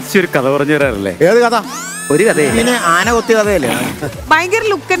 പണ്ടൊരിക്കലും അമ്മച്ചി ഒരു കഥ പറഞ്ഞു തരാറില്ലേ? ഏത് കഥ? ഒരു കഥയില്ലേ? ആന കൊത്തിയ കഥയല്ലേ? ഭയങ്കര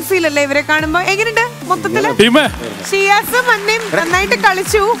ലുക്ക് ആൻഡ് ഫീൽ അല്ലേ ഇവരെ കാണുമ്പോ? എങ്ങനെയുണ്ട് മൊത്തത്തില്? ഷിയാസും അന്നയും നന്നായിട്ട്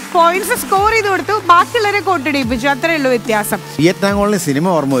കളിച്ചു, പോയിന്റ്സ് സ്കോർ ചെയ്ത് കൊടുത്തു, ബാക്കിയുള്ളവരെ കോട്ടിടിപ്പിച്ചു. അത്രേ ഉള്ളൂ വ്യത്യാസം. വിയറ്റ്നാം കോളനി സിനിമ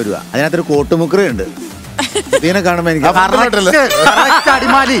ഓർമ്മ വരിക. അതിനകത്തൊരു കോട്ടുമുക്കറുണ്ട്. ഇതിനെ കാണുമ്പോ എനിക്ക്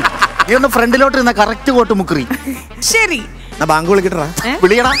അടിമാലി ഈ ഒന്ന് ഫ്രണ്ടിലോട്ട് ഇരുന്ന കറക്റ്റ് കോട്ടുമുക്കറി. ശരി, ബാങ്ക് വിളിക്കട്ടാ,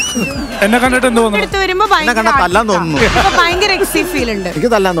 വിളിയടാ. എന്നെ കണ്ടിട്ട് എന്ത് തോന്നുന്നു? എടുത്തു വരുമ്പോ തല്ലാൻ തോന്നുന്നു. ഭയങ്കര എക്സി ഫീൽ ഉണ്ട്. എനിക്ക്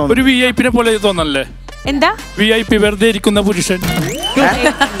തല്ലാൻ തോന്നുന്നു. ഒരു VIP നെ പോലെ തോന്നല്ലേ? എന്താ VIP? വെറുതെ ഇരിക്കുന്ന പുരുഷൻ.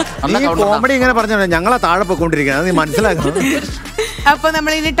 കോമഡി ഇങ്ങനെ പറഞ്ഞു ഞങ്ങളെ താഴെ പോയിക്കൊണ്ടിരിക്കുന്നത് നീ മനസ്സിലാക്കണം. അപ്പൊ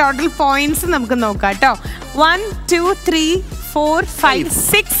നമ്മൾ ഇനി ടോട്ടൽ പോയിന്റ്സ് നമുക്ക് നോക്കാം കേട്ടോ. 1 2 3 4 5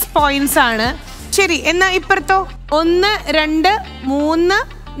 6 പോയിന്റ്സ് ആണ് ശരി, എന്നാ ഇപ്പുറത്തോ 1 2 3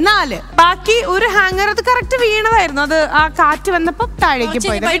 4. ബാക്കി ഒരു ഹാങ്ങർ അത് കറക്റ്റ് വീണതായിരുന്നു. അത് ആ കാറ്റ് വന്നപ്പോ താഴേക്ക്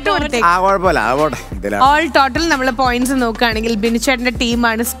പോയത്. ഓൾ ടോട്ടൽ നമ്മൾ പോയിന്റ്സ് നോക്കുകയാണെങ്കിൽ ബിനുചേട്ടന്റെ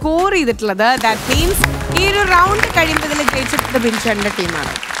ടീമാണ് സ്കോർ ചെയ്തിട്ടുള്ളത്. ദാറ്റ് മീൻസ് ഈ ഒരു റൗണ്ട് കഴിയുമ്പോൾ ജയിച്ചിട്ടുള്ളത് ബിനുചേട്ടന്റെ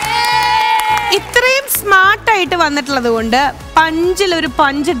ടീമാണ്. ഇത്രയും സ്മാർട്ടായിട്ട് വന്നിട്ടുള്ളത് കൊണ്ട് പഞ്ചിൽ ഒരു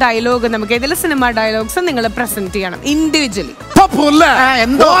പഞ്ച് ഡയലോഗ് നമുക്ക് ഏതെങ്കിലും സിനിമ ഡയലോഗ്സ് നിങ്ങൾ പ്രസന്റ് ചെയ്യണം ഇൻഡിവിജ്വലി.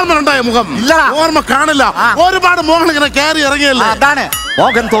 ഓർമ്മ കാണില്ല, ഒരുപാട് മോഹൻ ഇങ്ങനെ കയറി ഇറങ്ങിയല്ലേ. അതാണ്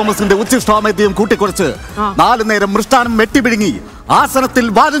മോഹൻ തോമസിന്റെ ഉച്ചിഷ്ടാമദ്യം കൂട്ടിക്കുറച്ച് 4 നേരം മൃഷ്ടാനം വെട്ടിപിഴുങ്ങി ആസനത്തിൽ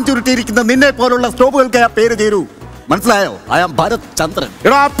വാദം ചുരുട്ടിയിരിക്കുന്ന നിന്നെ പോലുള്ള സ്റ്റോപ്പുകൾക്ക് ആ പേര് ചേരൂ. മനസ്സിലായോ? ഐ ആം ഭരത് ചന്ദ്രൻ.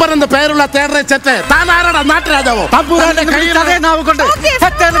 എടോ അപ്പനെന്ന പേരുള്ള തേടറെ ചെറ്റേ, താൻ ആരാടാ നാട്ടുരാജാവോ?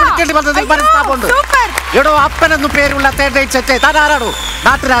 എടോ അപ്പനെന്ന് പേരുള്ള തേടറെ ചെറ്റേ, താൻ ആരാടോ?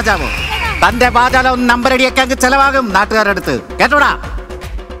 നാട്ടുരാജാവോ? തന്റെ വാചാലം നമ്പർ അടിയൊക്കെ അങ്ങ് ചെലവാകും നാട്ടുകാരുടെ അടുത്ത്. കേട്ടോടാ?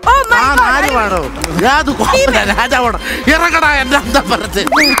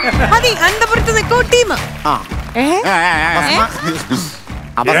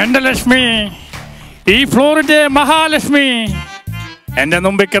 എന്റെ ലക്ഷ്മി, ഈ ഫ്ലോറിന്റെ മഹാലക്ഷ്മി, എന്റെ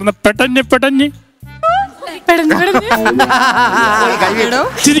മുമ്പിൽ കിടന്ന് പെട്ടഞ്ഞ്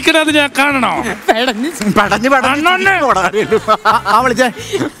ചിരിക്കണത് ഞാൻ കാണണോ?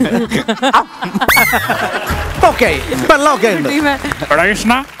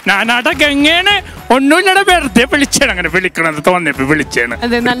 കൃഷ്ണ, ഞാനടക്ക് എങ്ങനെ ഒന്നുമില്ലടെ വെറുതെ വിളിച്ചാണ്. അങ്ങനെ വിളിക്കണത് തോന്നിയപ്പോ വിളിച്ചാണ്.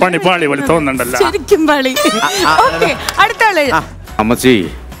 പണി പാളി പോലെ തോന്നണ്ടല്ലോ. അമ്മച്ചി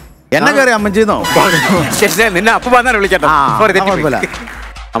എന്നെ കയറി അമ്മച്ചിന്നോ? നിന്നെ അപ്പൊ വന്നാൽ വിളിക്കട്ടോ.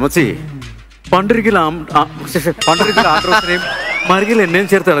 അമ്മച്ചി, പണ്ടൊരിക്കലും ആട്രോസിനെയും മറുകിൽ എന്നെയും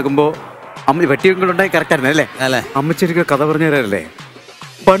ചേർത്ത് കിടക്കുമ്പോ അമ്മ വെട്ടിയുണ്ടായി കറക്റ്റായിരുന്നു അല്ലേ? അമ്മച്ചൊരിക്കൽ കഥ പറഞ്ഞു തരാല്ലേ?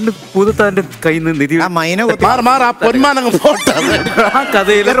 പണ്ട് പൂതത്താന്റെ കയ്യിൽ നിന്ന് നിധി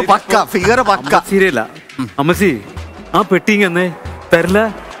ശരിയല്ല അമ്മച്ചി. ആ പെട്ടിങ് എന്നേ തരില്ല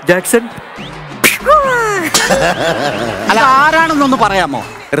ജാക്സൺ. അല്ല, ആരാണെന്നൊന്ന് പറയാമോ?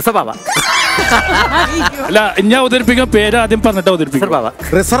 ഋഷഭാവ. അല്ല, ഞാൻ അവതരിപ്പിക്കുന്ന പേര് ആദ്യം പറഞ്ഞിട്ട് അവതരിപ്പിക്കും.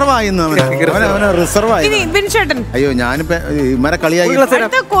 അയ്യോ, ഞാനിപ്പോ ഇവരെ കളിയായി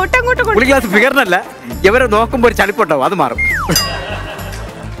ഫിഗറിനല്ല, ഇവരെ നോക്കുമ്പോ ഒരു ചളിപ്പുണ്ടാവും, അത് മാറും.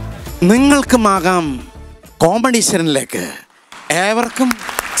 നിങ്ങൾക്കുമാകാം കോമ്പറ്റീഷനിലേക്ക് ഏവർക്കും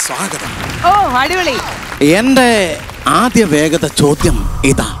സ്വാഗതം. എന്റെ ആദ്യ വേഗത ചോദ്യം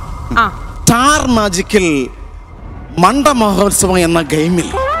ഇതാ. സ്റ്റാർ മാജിക്കിൽ മണ്ഡ മഹോത്സവം എന്ന ഗെയിമിൽ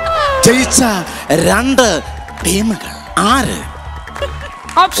ജയിച്ച 2 ടീമുകൾ ആര്?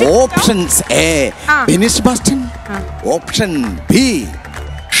 Options A Binish Bastin, option B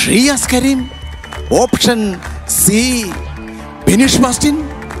Shiyas Kareem, option C Binish Bastin,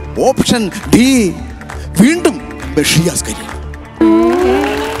 option D വീണ്ടും ഷിയാസ് കരീം.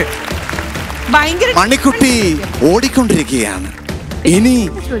 മണിക്കുട്ടി ഓടിക്കൊണ്ടിരിക്കുകയാണ്. ഇനി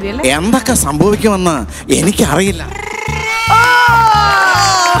എന്തൊക്കെ സംഭവിക്കുമെന്ന് എനിക്കറിയില്ല.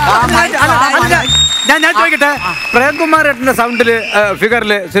 ഞാൻ ചോദിക്കട്ടെ, പ്രേംകുമാർ ഏട്ടന്റെ സൗണ്ടില്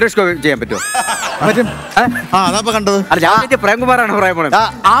ഫിഗറില് സുരേഷ് ഗോപി ചെയ്യാൻ പറ്റുമോ? കണ്ടത് പ്രേംകുമാറാണ് പറയാൻ.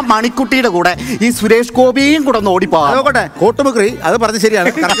 ആ മണിക്കുട്ടിയുടെ കൂടെ ഈ സുരേഷ് ഗോപിയും കൂടെ ഒന്ന് ഓടിപ്പോട്ടെ. കോട്ടുമുക്രി അത് പറഞ്ഞ ശരിയാണ്.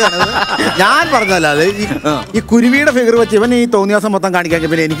 ഞാൻ പറഞ്ഞല്ല, അത് ഈ കുരുവിയുടെ ഫിഗർ വെച്ച് ഇവൻ ഈ തോന്നിയാസം മൊത്തം കാണിക്കാൻ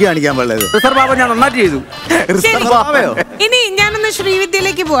പിന്നെ എനിക്ക് കാണിക്കാൻ പാടില്ല. റിസർവ് ഞാൻ നന്നായിട്ട് ചെയ്തു. ഇനി ഞാനൊന്ന്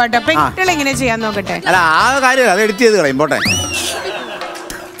ശ്രീവിദ്യയിലേക്ക് പോകട്ടെ. പെൺകുട്ടികൾ എങ്ങനെ ചെയ്യാൻ നോക്കട്ടെ. അല്ല, ആ കാര്യം അത് എഡിറ്റ് ചെയ്ത് കളയും. പോട്ടെ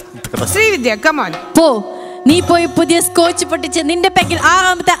ശ്രീവിദ്യ, കമോൺ പോ. നീ പോയി പുതിയ സ്കോച്ച് പൊട്ടിച്ച് നിന്റെ പെക്കിൽ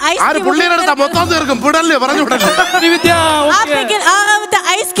 6ാമത്തെ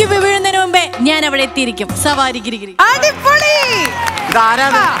ഐസ് ക്യൂബ് വീഴുന്നതിന് മുമ്പേ ഞാൻ അവിടെ എത്തിയിരിക്കും. സവാരി ഗിരിഗിരി.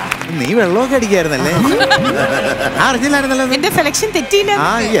 നീ വെള്ളമൊക്കെ അടിക്കായിരുന്നല്ലേ? അറിഞ്ഞില്ലായിരുന്നല്ലോ. എന്റെ സെലക്ഷൻ തെറ്റിയില്ല.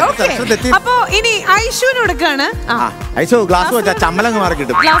 അപ്പൊ ഇനി ഐഷുവിന് കൊടുക്കാണ്. ഐഷു ഗ്ലാസ് വെച്ചാ ചമ്മലങ്ങ് മാറി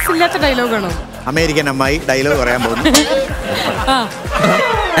കിട്ടും. ഗ്ലാസ് ഇല്ലാത്ത ഡയലോഗാണോ? അമേരിക്കൻ അമ്മായി ഡയലോഗ് പറയാൻ പോകുന്നു.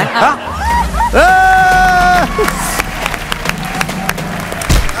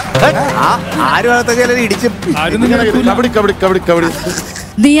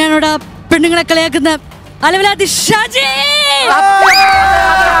 നീയാണോടാ പെണ്ണുങ്ങളെ കളിയാക്കുന്ന അലവലാതി ഷാജി?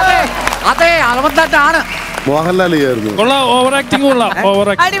 അതെ, അളവത്താറ്റാണ്. മോഹൻലാൽ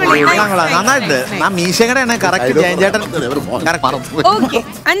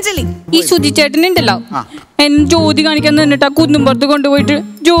അഞ്ജലി, ഈ സുധി ചേട്ടനുണ്ടല്ലോ, എന്നെ ജ്യോതി കാണിക്കാൻ നിന്നിട്ട് ആ കുന്നുംപുറത്ത് കൊണ്ടുപോയിട്ട്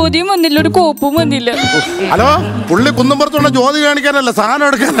ജ്യോതിയും വന്നില്ല, ഒരു കോപ്പും വന്നില്ല. ഹലോ, പുള്ളി കുന്നുംപുറത്തുള്ള ജ്യോതി കാണിക്കാനല്ല, സാധനം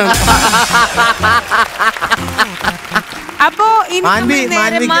എടുക്കാനാണ്. അപ്പോ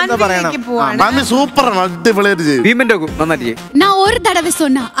സൂപ്പറാണ്, അടിപൊളിയായിട്ട് ചെയ്യും. നന്നായിട്ട് ചെയ്യും. ഞാൻ ഒരു തടവ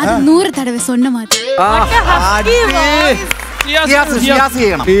சொன்னா அது 100 தடவை சொன்ன மாதிரி.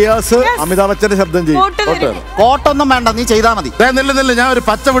 അമിതാഭ് ബച്ചന്റെ ശബ്ദം ചെയ്യും. കോട്ടൊന്നും വേണ്ട, നീ ചെയ്താ മതി. നില്ല ഞാൻ ഒരു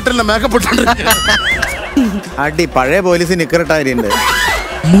പച്ച വിട്ടില്ല മേക്കപ്പ് ഇട്ടുണ്ട്. അടി പഴയ പോലീസ് നിക്കറിട്ടായിട്ടുണ്ട്.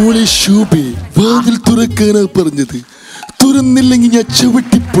 മോളെ ശോഭേ, വാതിൽ തുറക്കാനാ പറഞ്ഞത്. തുറന്നില്ലെങ്കിൽ ഞാൻ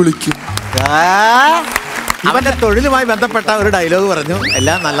ചവിട്ടി പൊളിക്കും. അവന്റെ തൊഴിലുമായി ബന്ധപ്പെട്ട ഒരു ഡയലോഗ് പറഞ്ഞു,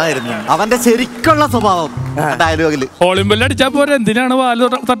 എല്ലാം നല്ലതായിരുന്നു. അവന്റെ ശരിക്കുള്ള സ്വഭാവം ഡയലോഗില്. ഹോളിംബെല്ല് അടിച്ചാ പോരെ, എന്തിനാണ് വാല്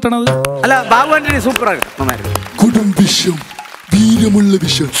തട്ടണത്? അല്ല ബാബു ആന്റണി സൂപ്പറാണ്. കൊടും വിഷം, വീരമുള്ള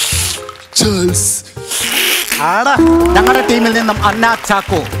വിഷം. ചാൾസ് ഞങ്ങളുടെ ടീമിൽ നിന്നും അന്ന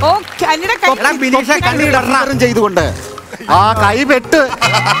ചാക്കോ ചെയ്തുകൊണ്ട് ആ കൈ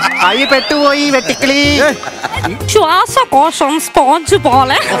പെട്ടുപോയി വെട്ടിക്കിളി. ശ്വാസകോശം സ്പോഞ്ച്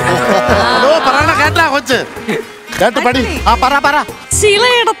പോലെ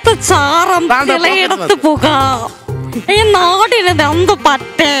ചിലയിടത്ത് ചാരം, ചിലയിടത്ത് പുക. ഈ നാടിന് എന്ത്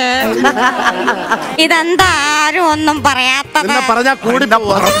പറ്റേ? ഇതെന്താരും ഒന്നും പറയാത്തത്.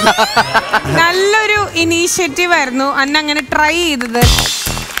 നല്ലൊരു ഇനീഷ്യേറ്റീവ് ആയിരുന്നു അന്ന് അങ്ങനെ ട്രൈ ചെയ്തത്,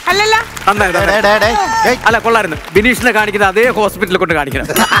 അല്ലല്ല? അല്ല കൊള്ളായിരുന്നു. ബിനീഷിനെ കാണിക്കുന്ന അതേ ഹോസ്പിറ്റലിൽ കൊണ്ട് കാണിക്കണം.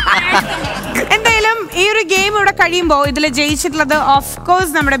 എന്തായാലും ഈ ഒരു ഗെയിം ഇവിടെ കഴിയുമ്പോൾ ഇതിൽ ജയിച്ചിട്ടുള്ളത് ഓഫ്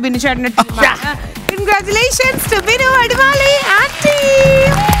കോഴ്സ് നമ്മുടെ ബിനു ചേട്ടന്റെ ടീമാണ്. Congratulations to Binu Adimali and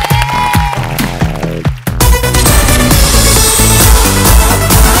team.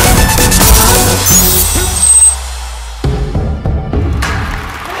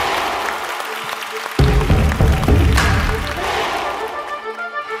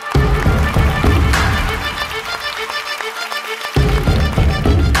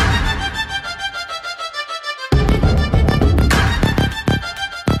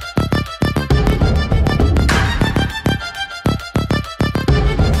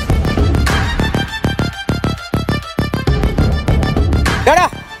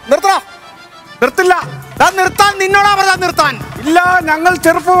 നിർത്തില്ല. നിർത്താൻ നിന്നോടാ പറഞ്ഞാ നിർത്താൻ. ഇല്ല, ഞങ്ങൾ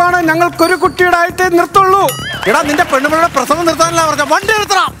ചെറുപ്പമാണ്, ഞങ്ങൾക്കൊരു കുട്ടിയുടെ ആയിട്ട് നിർത്തുള്ളൂ. എടാ നിന്റെ പെണ്ണുങ്ങളുടെ പ്രസവം നിർത്താനല്ല പറഞ്ഞ, വണ്ടി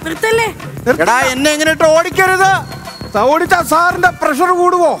നിർത്തല്ലേ. എടാ എന്നെ എങ്ങനെ ഓടിക്കരുത്. ഓടിച്ചാ സാറിന്റെ പ്രഷർ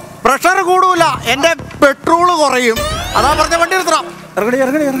കൂടുവോ? പ്രഷർ കൂടൂല, എന്റെ പെട്രോള് കുറയും. അതാ പറഞ്ഞ വണ്ടി നിർത്തണം. ഇറങ്ങടി.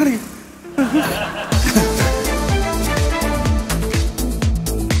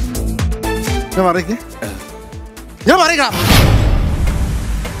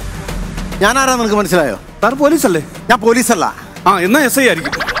 ഞാൻ ആരാ നിനക്ക് മനസ്സിലായോ? സാർ പോലീസല്ലേ? ഞാൻ പോലീസല്ല. എന്നാ SI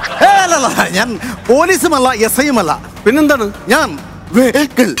ആയിരിക്കും. അല്ല, ഞാൻ പോലീസുമല്ല SI യുമല്ല. പിന്നെന്താണ്? ഞാൻ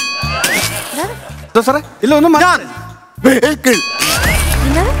വെഹിക്കിൾ. സാറേ ഇല്ല, ഒന്നും വെഹിക്കിൾ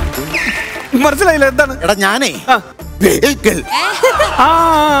മനസ്സിലായില്ല. എന്താണ്? എടാ ഞാനേ വെഹിക്കിൾ.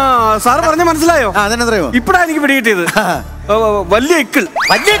 സാറ് പറഞ്ഞ മനസ്സിലായോ? അതെന്നറിയോ? ഇപ്പഴാ എനിക്ക് പിടികിട്ടിയത്. വലിയ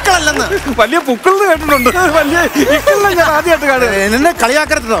ഇക്കിളല്ലെന്ന്, വലിയ പുക്കിൾന്ന് കേട്ടിട്ടുണ്ട്. വലിയ ഇക്കിളിനെ ഞാൻ ആദ്യമായിട്ട് കാണുക. എന്നെ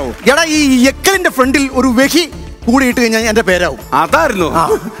കളിയാക്കരുതാവും. എടാ ഈ എക്കിളിന്റെ ഫ്രണ്ടിൽ ഒരു വെഹി കൂടിയിട്ട് കഴിഞ്ഞാൽ എന്റെ പേരാവും. അതായിരുന്നു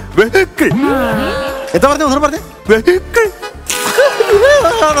വെഹിക്കിൾ. എന്താ പറഞ്ഞു? വെഹിക്കിൾ.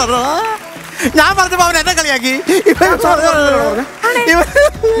 ഞാൻ പറഞ്ഞപ്പോ അവൻ എന്നെ കളിയാക്കി.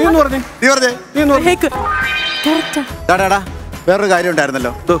 വേറൊരു കാര്യം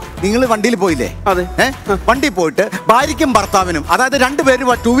ഉണ്ടായിരുന്നല്ലോ. നിങ്ങൾ വണ്ടിയിൽ പോയില്ലേ? വണ്ടിയിൽ പോയിട്ട് ഭാര്യയ്ക്കും ഭർത്താവിനും, അതായത് രണ്ടുപേരും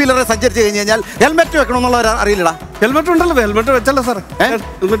 2 വീലറെ സഞ്ചരിച്ചു കഴിഞ്ഞ് കഴിഞ്ഞാൽ ഹെൽമെറ്റ് വെക്കണമെന്നുള്ളവർ അറിയില്ലടാ. ഹെൽമെറ്റ് ഉണ്ടല്ലോ, ഹെൽമെറ്റ് വെച്ചല്ലോ സാർ.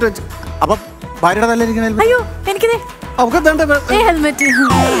 ഹെൽമെറ്റ് വെച്ച് അപ്പൊ ഭാര്യയുടെ തലയിരിക്കുന്ന ഹെൽമെറ്റ്.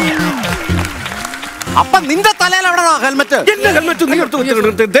 അപ്പൊ നിന്റെ തലയിൽ എവിടെ ഹെൽമെറ്റ്? എന്റെ ഹെൽമെറ്റ് നീ എടുത്ത്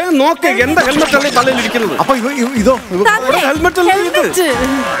നോക്ക്. എന്റെ ഹെൽമെറ്റ് അല്ലേ തലയിലിരിക്കുന്നത്. അപ്പൊ ഇതോ ഹെൽമെറ്റ്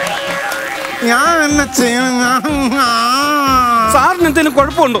ഞാൻ എന്നെ ചെയ്യണം. സാറിന് എന്തെങ്കിലും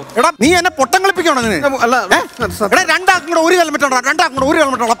കുഴപ്പമുണ്ടോ? എടാ നീ എന്നെ പൊട്ടം കളിപ്പിക്കണോ? അല്ല, രണ്ടാക്കും കൂടെ ഒരു ഹെൽമെറ്റ് ഉണ്ടോ? രണ്ടാക്കും കൂടെ ഒരു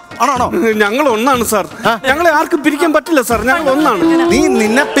ഹെൽമെറ്റ് ആണോ? ഞങ്ങൾ ഒന്നാണ് സാർ. ഞങ്ങളെ ആർക്കും പിരിക്കാൻ പറ്റില്ല സാർ. ഞങ്ങൾ ഒന്നാണ്. നീ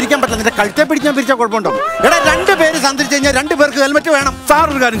നിന്നെ പിരിക്കാൻ പറ്റില്ല, നിന്റെ കഴുത്തെ പിരിച്ചാൽ കുഴപ്പമുണ്ടോ? എടാ 2 പേര് സഞ്ചരിച്ചു കഴിഞ്ഞാൽ 2 പേർക്ക് ഹെൽമെറ്റ് വേണം. സാർ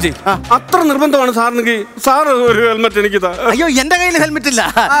ഒരു കാര്യം ചെയ്യും, അത്ര നിർബന്ധമാണ് സാറിനെങ്കിൽ സാർ ഒരു ഹെൽമെറ്റ് എനിക്ക്. അയ്യോ എന്റെ കയ്യിൽ ഹെൽമെറ്റ് ഇല്ല.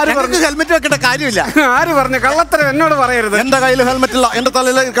 ഹെൽമെറ്റ് വെക്കേണ്ട കാര്യമില്ല. ആര് പറഞ്ഞു? കള്ളത്തരം എന്നോട് പറയരുത്. എന്റെ കയ്യിൽ ഹെൽമെറ്റ് ഇല്ല. എന്റെ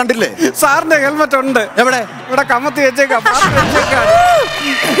തലയിൽ കണ്ടില്ലേ? സാറിന്റെ ഹെൽമെറ്റ് ഉണ്ട്. എവിടെ? ഇവിടെ കമ്മത്തി വെച്ചേക്കാം.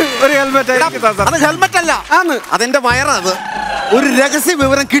 ഒരു ഹെൽമെറ്റ്. അത് ഹെൽമെറ്റ് അല്ല, അതെന്റെ വയറാത്. ഒരു രഹസ്യ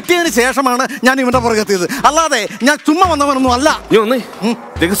വിവരം കിട്ടിയതിന് ശേഷമാണ് ഞാൻ ഇവന്റെ പുറകെത്തിയത്. അല്ലാതെ ഞാൻ ചുമ്മാ വന്നവനൊന്നും അല്ല.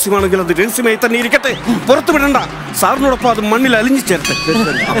 രഹസ്യമാണെങ്കിൽ അത് രഹസ്യമായി തന്നെ ഇരിക്കട്ടെ, പുറത്തു വിടണ്ട. സാറിനോടൊപ്പം അത് മണ്ണിൽ അലിഞ്ഞു ചേർത്തെ,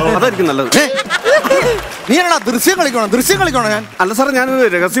 അതായിരിക്കും നല്ലത്. നീ എന്നാ ദൃശ്യം കളിക്കണോ? ഞാൻ അല്ല സാർ, ഞാൻ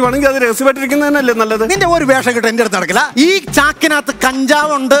രഹസ്യമാണെങ്കിൽ അത് രഹസ്യമായിട്ടിരിക്കുന്നതല്ലേ നല്ലത്. നിന്റെ ഒരു വേഷം കിട്ടും എന്റെ അടുത്ത് നടക്കില്ല. ഈ ചാക്കിനകത്ത്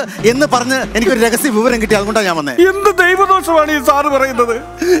കഞ്ചാവുണ്ട് എന്ന് പറഞ്ഞ് എനിക്കൊരു രഹസ്യ വിവരം കിട്ടി, അതുകൊണ്ടാണ് ഞാൻ വന്നത്. എന്ത് ദൈവദോഷമാണ് ഈ സാറ് പറയുന്നത്?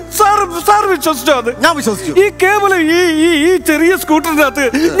 സാർ വിശ്വസിച്ചോ? അത് ഞാൻ വിശ്വസിച്ചു. ഈ കേവലം ഈ ചെറിയ സ്കൂട്ടറിനകത്ത്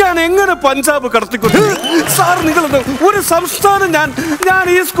ഞാൻ എങ്ങനെ പഞ്ചാബ് കടത്തിക്കൊണ്ടു? സാർ നിങ്ങളത് ഒരു സംസ്ഥാനം ഞാൻ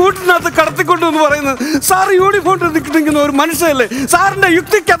ഈ സ്കൂട്ടറിനകത്ത് കടത്തിക്കൊണ്ടു എന്ന് പറയുന്നത് സാർ യൂണിഫോം നിൽക്കുന്ന ഒരു മനുഷ്യല്ലേ? സാറിന്റെ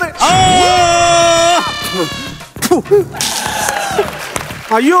യുക്തിക്കത്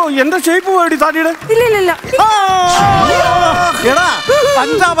അയ്യോ എന്റെ ഷേപ്പ് പോയി താടിയുടെ.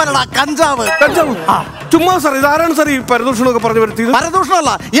 കഞ്ചാവ് ചുമ്മാ സാർ ഇതാരാണ് സാർ ഈ പരദൂഷണമൊക്കെ പറഞ്ഞു വരുത്തിയത്?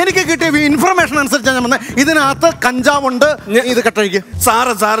 പരദൂഷണമല്ല, എനിക്ക് കിട്ടിയ ഇൻഫർമേഷൻ അനുസരിച്ചാണ് ഞാൻ വന്നത്. ഇതിനകത്ത് കഞ്ചാവുണ്ട്, ഇത് കെട്ടഴിക്ക്.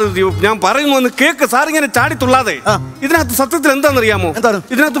 സാറ് ഞാൻ പറയുന്നു ഒന്ന് കേക്ക്. സാർ ഇങ്ങനെ ചാടിത്തുള്ളാതെ. ഇതിനകത്ത് സത്യത്തിൽ എന്താണെന്നറിയാമോ?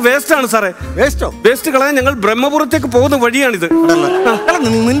 ഇതിനകത്ത് വേസ്റ്റ് ആണ് സാറേ. വേസ്റ്റ് കളയാൻ ഞങ്ങൾ ബ്രഹ്മപുരത്തേക്ക് പോകുന്ന വഴിയാണിത്.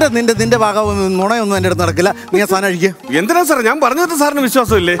 നിന്റെ ഭാഗം നുണയൊന്നും എന്റെ അടുത്ത് നടക്കില്ല. നീ ആ സാധനം അഴിക്കുക. എന്തിനാ സാറേ? ഞാൻ പറഞ്ഞത് സാറിന്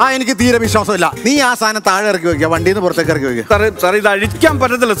വിശ്വാസമില്ലേ? എനിക്ക് തീരെ വിശ്വാസമില്ല. നീ ആ സാധനം താഴെ ഇറക്കി വെക്കുക, വണ്ടിയിൽ നിന്ന് പുറത്തേക്ക് ഇറക്കി വെക്കുക. സാറേ ഇത് അഴിക്കാൻ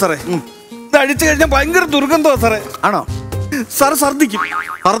പറ്റത്തില്ല സാറേ. ഇത് അഴിച്ചു കഴിഞ്ഞാൽ ഭയങ്കര ദുർഗന്ധമാ സാറേ. ആണോ? സാറ് ഛർദിക്കും.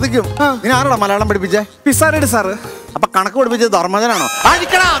 നീ ആരോടാ മലയാളം പഠിപ്പിച്ചേ? പിസാരയുടെ സാറ്. അപ്പൊ കണക്ക് പഠിപ്പിച്ചത് ധർമ്മജനാണോ?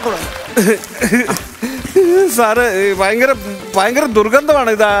 സാറ് ഭയങ്കര ദുർഗന്ധമാണ്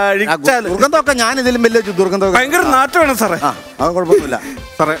ഇത് അഴിച്ചാൽ. ദുർഗന്ധമൊക്കെ ഞാൻ ഇതിലും വലിയ ദുർഗന്ധം. ഭയങ്കര നാറ്റമാണ് സാറേ. അത് കുഴപ്പമൊന്നുമില്ല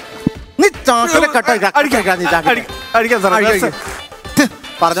സാറേ. നീ ചാക്കിലെ അടിക്കാൻ സാറേ.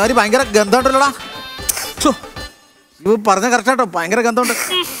 പറഞ്ഞവര് ഭയങ്കര ഗന്ധമുണ്ടല്ലോടാ. ഇത് പറഞ്ഞ കറക്റ്റാട്ടോ, ഭയങ്കര ഗന്ധമുണ്ട്.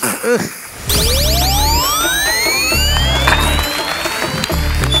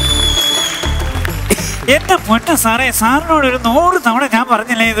 എന്റെ പൊന്ന സാറേ, സാറിനോട് ഒരു 100 തവണ ഞാൻ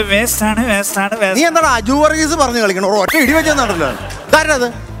പറഞ്ഞില്ലേ ഇത് വേസ്റ്റ് ആണ്. നീ എന്താ അജു വർഗീസ് പറഞ്ഞു കളിക്കണോ? ഒറ്റ ഇടി വെച്ചെന്നാണല്ലോ. ഇതാരത്?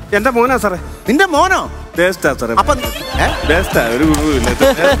 എന്റെ മോനാ സാറേ. നിന്റെ മോനോ? വേസ്റ്റാ സാറേ. അപ്പൊ വേസ്റ്റാ, ഒരു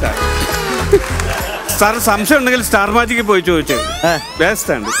സാറ് സംശയം ഉണ്ടെങ്കിൽ സ്റ്റാർ മാജിക്ക് പോയി ചോദിച്ചു.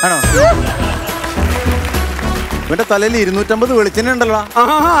 വേസ്റ്റ് ആണ്. ആണോ? ഇവന്റെ തലയിൽ 250 വെളിച്ചെണ്ണ ഉണ്ടല്ലോ.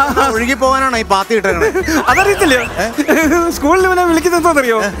 ഒഴുകി പോകാനാണോ ഈ പാത്തി ഇട്ടേക്കണേ? അതറിയത്തില്ലേ? സ്കൂളിൽ ഇവനെ വിളിക്കുന്നത്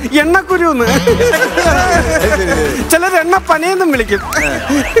അറിയോ? എണ്ണക്കുരുന്ന്. ചിലർ എണ്ണ പനയെന്നും വിളിക്കും.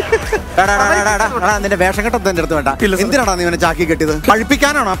 നിന്റെ വേഷം കെട്ടത് എന്റെ അടുത്ത് വേണ്ട. എന്തിനാടാ നീ ഇവനെ ചാക്കി കെട്ടിയത്?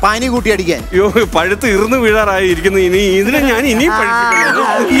 പഴുപ്പിക്കാനാണോ? പാനി കൂട്ടി അടിക്കാൻ? അയ്യോ, പഴുത്ത് ഇറന്ന് വീഴാറായിരിക്കുന്നു. ഇതിനെ ഞാൻ ഇനിയും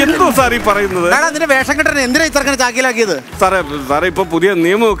എന്തോ സാർ ഈ പറയുന്നത്? നിന്റെ വേഷം കെട്ടനെ എന്തിനാ ഇത്രങ്ങനെ ചാക്കിലാക്കിയത്? സാറേ ഇപ്പൊ പുതിയ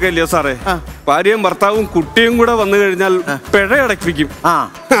നിയമമൊക്കെ അല്ലയോ സാറേ? ഭാര്യയും ഭർത്താവും കുട്ടിയും കൂടെ വന്നു കഴിഞ്ഞാൽ പിഴ അടപ്പിക്കും.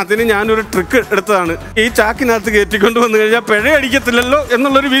 അതിന് ഞാനൊരു ട്രിക്ക് എടുത്തതാണ്. ഈ ചാക്കിനകത്ത് കയറ്റിക്കൊണ്ട് വന്നു കഴിഞ്ഞാൽ പിഴ അടിക്കത്തില്ലല്ലോ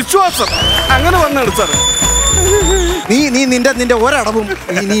എന്നുള്ളൊരു വിശ്വാസം. അങ്ങനെ വന്നാണ് സാർ. നിന്റെ ഒരടവും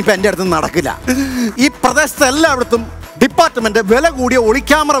നീ ഇപ്പൊ എന്റെ അടുത്ത് നടക്കില്ല. ഈ പ്രദേശത്ത് എല്ലായിടത്തും ഡിപ്പാർട്ട്മെന്റ് വില കൂടിയ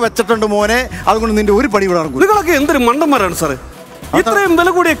ഒളിക്യാമറ വെച്ചിട്ടുണ്ട് മോനെ. അതുകൊണ്ട് നിന്റെ ഒരു പണി ഇവിടെ നടക്കും. നിങ്ങളൊക്കെ എന്തൊരു മണ്ടന്മാരാണ് സാറേ. ഇത്രയും വില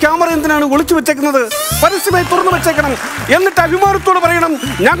കൂടിയ ക്യാമറ എന്തിനാണ് ഒളിച്ചു വെച്ചേക്കുന്നത്? പരസ്യമായി തുറന്നു വെച്ചേക്കണം. എന്നിട്ട് അഭിമാനത്തോട് പറയണം,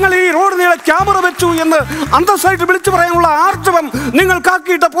 ഞങ്ങൾ ഈ റോഡ് നീളെ ക്യാമറ വെച്ചു എന്ന് അന്തസ്സായിട്ട് വിളിച്ചു പറയാനുള്ള ആർജവം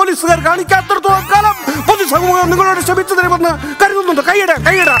നിങ്ങൾക്കാക്കിയിട്ട് പോലീസുകാർ കാണിക്കാത്തിടത്തോളം കാലം പൊതുസമൂഹം നിങ്ങളോട് ക്ഷമിച്ചു തരുമെന്ന് കരുതുന്നുണ്ട്.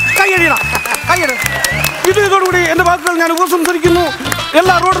 ഇതോടുകൂടി എന്റെ വാക്കുകൾ ഞാൻ ഉപസംഹരിക്കുന്നു.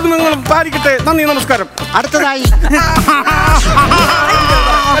 എല്ലാ റോഡ് നിങ്ങളും പാലിക്കട്ടെ. നന്ദി, നമസ്കാരം. അടുത്തതായി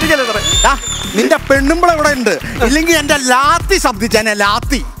നിന്റെ പെണ്ണുമ്പള ഇവിടെ ഉണ്ട്. ഇല്ലെങ്കിൽ എന്റെ ലാത്തി ശബ്ദിച്ചെന്നെ.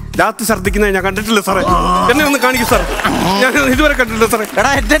 ലാത്തി ഛർദിക്കുന്നത് ഞാൻ കണ്ടിട്ടില്ല സാറേ. എന്നെ ഒന്ന് കാണിക്കും സാർ. ഞാൻ ഇതുവരെ കണ്ടിട്ടില്ല സാറേ.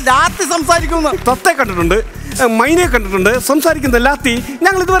 എന്റെ ലാത്തി സംസാരിക്കുന്ന തത്തെ കണ്ടിട്ടുണ്ട്, മൈനയെ കണ്ടിട്ടുണ്ട്. സംസാരിക്കുന്ന ലാത്തി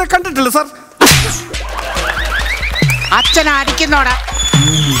ഞങ്ങൾ ഇതുവരെ കണ്ടിട്ടില്ല സാർ. അച്ഛൻ അടിക്കുന്നോടാ.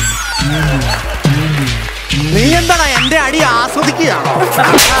 നീ എന്താടാ എന്റെ അടി ആസ്വദിക്കുകയാണോ?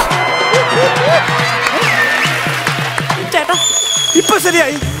 ചേട്ടാ ഇപ്പൊ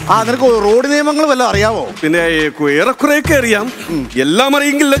ശരിയായി. നിനക്ക് റോഡ് നിയമങ്ങൾ വല്ലതും അറിയാവോ? പിന്നെ ഏറെക്കുറെയൊക്കെ അറിയാം. എല്ലാം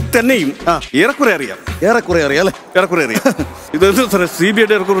അറിയെങ്കിൽ തന്നെയും ഏറെക്കുറെ അറിയാം. ഏറെക്കുറെ അറിയാം. ഇത് CBI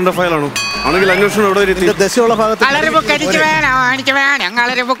ഏറെക്കുറെ ഫയലാണോ? ആണെങ്കിൽ അന്വേഷണം എവിടെ ദശയുള്ള ഭാഗത്ത്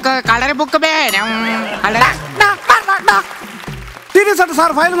സീരിയസ് ആയിട്ട്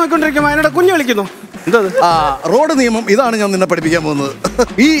സാർ ഫയൽ നോക്കിക്കൊണ്ടിരിക്കുമ്പോ അതിനിടെ കുഞ്ഞു വിളിക്കുന്നു. റോഡ് നിയമം ഇതാണ് ഞാൻ നിന്നെ പഠിപ്പിക്കാൻ പോകുന്നത്.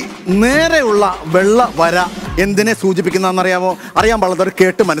 ഈ നേരെയുള്ള വെള്ള വര എന്തിനെ സൂചിപ്പിക്കുന്നറിയാമോ? അറിയാൻ പാടില്ലാത്തവർ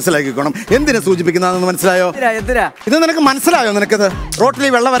കേട്ട് മനസ്സിലാക്കിക്കോണം. എന്തിനെ സൂചിപ്പിക്കുന്നതെന്ന് മനസ്സിലായോ? ഇത് നിനക്ക് മനസ്സിലായോ? നിനക്കത് റോട്ടിൽ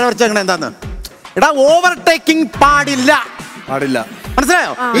ഈ വെള്ള വര വരച്ചേക്കണേ എന്താന്ന്? ഓവർടേക്കിംഗ് പാടില്ല.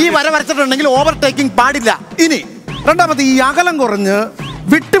 മനസ്സിലായോ? ഈ വര വരച്ചിട്ടുണ്ടെങ്കിൽ ഓവർടേക്കിംഗ് പാടില്ല. ഇനി രണ്ടാമത്തെ ഈ അകലം കുറഞ്ഞ്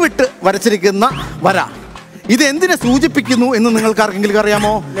വിട്ട് വരച്ചിരിക്കുന്ന വര ഇത് എന്തിനെ സൂചിപ്പിക്കുന്നു എന്ന് നിങ്ങൾക്ക് ആർക്കെങ്കിലും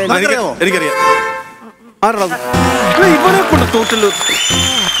അറിയാമോ? എനിക്കറിയാം. ഇവനെ കൊണ്ട് തോട്ടില്ല.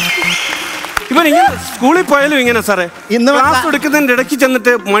 ഇവൻ ഇങ്ങനെ സ്കൂളിൽ പോയാലും ഇങ്ങനെ സാറേ, ക്ലാസ് എടുക്കുന്നതിന്റെ ഇടയ്ക്ക്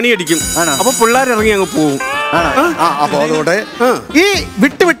ചെന്നിട്ട് മണിയടിക്കും. അപ്പൊ പിള്ളേർ ഇറങ്ങി അങ്ങ് പോവും. അപ്പൊ അതുകൊണ്ട് ഈ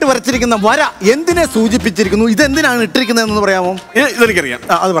വിട്ട് വരച്ചിരിക്കുന്ന വര എന്തിനെ സൂചിപ്പിച്ചിരിക്കുന്നു, ഇതെന്തിനാണ് ഇട്ടിരിക്കുന്നതെന്ന് പറയാമോ? ഇതെനിക്കറിയാം.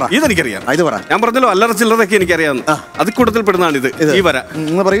 അത് പറ. ഇതെനിക്കറിയാം. ഇത് പറ. ഞാൻ പറഞ്ഞല്ലോ അല്ലറ ചില്ലറൊക്കെ എനിക്കറിയാം. അത് കൂട്ടത്തിൽ പെടുന്നതാണ് ഇത്. ഈ വര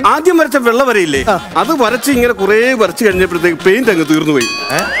ആദ്യം വരച്ച വെള്ള വരയില്ലേ, അത് വരച്ച് ഇങ്ങനെ കുറെ വരച്ച് കഴിഞ്ഞപ്പോഴത്തേക്ക് പെയിന്റ് അങ്ങ് തീർന്നു പോയി.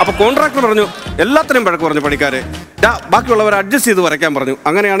 അപ്പൊ കോൺട്രാക്ടർ പറഞ്ഞു എല്ലാത്തിനും വഴക്ക് പറഞ്ഞു പണിക്കാരെ, ബാക്കിയുള്ളവരെ അഡ്ജസ്റ്റ് ചെയ്ത് വരയ്ക്കാൻ പറഞ്ഞു.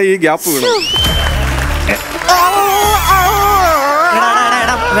 അങ്ങനെയാണ് ഈ ഗ്യാപ്പ് വീണത്.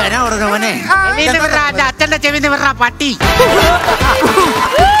 അച്ഛന്റെ ചെവി നിവറ പട്ടി.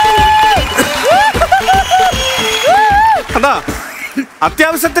 അതാ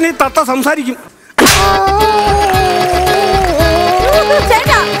അത്യാവശ്യത്തിന് ഈ തത്ത സംസാരിക്കും.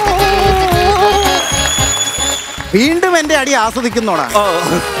 വീണ്ടും എന്റെ അടി ആസ്വദിക്കുന്നോടാ.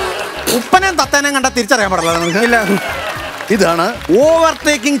 ഉപ്പനെയും തത്തേനെയും കണ്ടാ തിരിച്ചറിയാൻ പാടില്ല നിങ്ങൾക്ക്. ഇതാണ്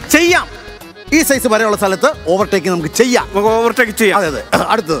ഓവർടേക്കിംഗ് ചെയ്യാം. ഈ സൈസ് വരെയുള്ള സ്ഥലത്ത് ഓവർടേക്കിംഗ് നമുക്ക് ചെയ്യാം. ഓവർടേക്ക് ചെയ്യാം. അതെ അതെ.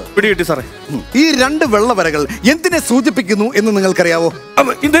 അടുത്തത് പിടികിട്ടി സാറേ. ഈ 2 വെള്ള വരകൾ എന്തിനെ സൂചിപ്പിക്കുന്നു എന്ന് നിങ്ങൾക്കറിയാവോ?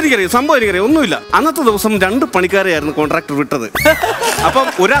 ഇതെനിക്കറിയാം. സംഭവം എനിക്കറിയാം. ഒന്നുമില്ല, അന്നത്തെ ദിവസം 2 പണിക്കാരെയായിരുന്നു കോൺട്രാക്ടർ വിട്ടത്. അപ്പം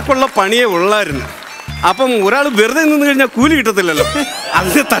ഒരാൾക്കുള്ള പണിയെ ഉള്ളായിരുന്നു. അപ്പം ഒരാൾ വെറുതെ നിന്ന് കഴിഞ്ഞാൽ കൂലി കിട്ടത്തില്ലല്ലോ.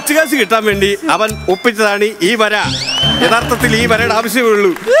 അതിന് തച്ചുകാശ് കിട്ടാൻ വേണ്ടി അവൻ ഒപ്പിച്ചതാണ് ഈ വര. യഥാർത്ഥത്തിൽ ഈ വരയുടെ ആവശ്യമേ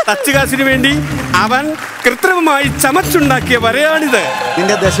ഉള്ളൂ. തച്ചുകാശിന് വേണ്ടി അവൻ കൃത്രിമമായി ചമച്ചുണ്ടാക്കിയ വരയാണിത്.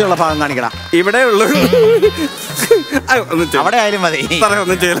 നിന്റെ ദശയുള്ള ഭാഗം കാണിക്കടാ. ഇവിടെ ഉള്ളു. അവിടെ ആയാലും മതി. സാറേ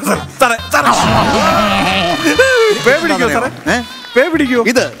ഒന്നും ചെയ്യില്ല സാറേ. പിടിക്കോ?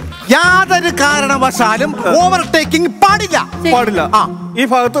 ഇത് യാതൊരു കാരണവശാലും ഓവർടേക്കിംഗ് പാടില്ല. ഈ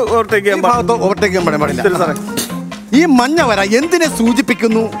ഭാഗത്ത് ഓവർടേക്ക് ചെയ്യാൻ പാടില്ല. ഈ മഞ്ഞ വര എന്തിനെ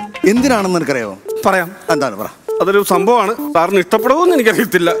സൂചിപ്പിക്കുന്നു, എന്തിനാണെന്ന് നിനക്കറിയാമോ? പറയാം. എന്താണ് പറ. അതൊരു സംഭവമാണ്. സാറിന് ഇഷ്ടപ്പെടുമോന്ന്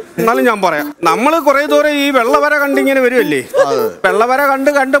എനിക്കറിയത്തില്ല, എന്നാലും ഞാൻ പറയാം. നമ്മള് കുറെ ദൂരം ഈ വെള്ളവര കണ്ടിങ്ങനെ വരുമല്ലേ. വെള്ളവര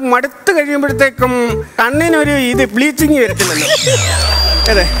കണ്ട് മടുത്ത് കഴിയുമ്പോഴത്തേക്കും കണ്ണിനൊരു ബ്ലീച്ചിങ് വരത്തില്ലല്ലോ.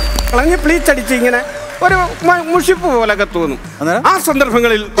 അതെ, കളഞ്ഞ് ബ്ലീച്ച് അടിച്ച് ഇങ്ങനെ ഒരു മുഷിപ്പ് പോലൊക്കെ തോന്നും. ആ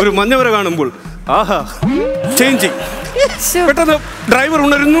സന്ദർഭങ്ങളിൽ ഒരു മഞ്ഞവര കാണുമ്പോൾ ആഹാ ചേഞ്ചിങ്. പെട്ടെന്ന് ഡ്രൈവർ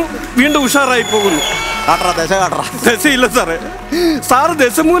ഉണരുന്നു, വീണ്ടും ഉഷാറായി പോകുന്നു. ദശയില്ല സാറേ. സാറ്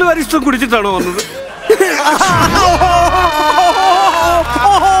ദശമൂലം അരിഷ്ടം കുടിച്ചിട്ടാണോ വന്നത്?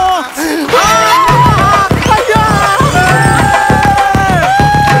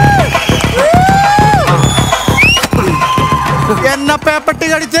 എന്നെ പേപ്പട്ടി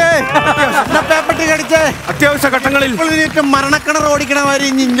കടിച്ചേ. അത്യാവശ്യ ഘട്ടങ്ങളിൽ മരണക്കിണർ ഓടിക്കണമാതിരി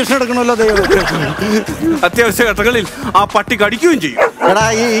ഇഞ്ചക്ഷൻ എടുക്കണമല്ലോ ദൈവം. അത്യാവശ്യ ഘട്ടങ്ങളിൽ ആ പട്ടി കടിക്കുകയും ചെയ്യും. എടാ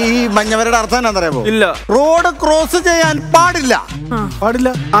ഈ മഞ്ഞവരുടെ അർത്ഥം എന്താണെന്നറിയാമോ? ഇല്ല. റോഡ് ക്രോസ് ചെയ്യാൻ പാടില്ല.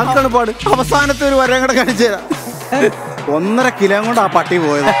 ആർക്കാണ് പാട്? അവസാനത്തെ ഒരു വരം കൂടെ കാണിച്ചു തരാം. 1.5 കിലോ കൊണ്ട് ആ പട്ടി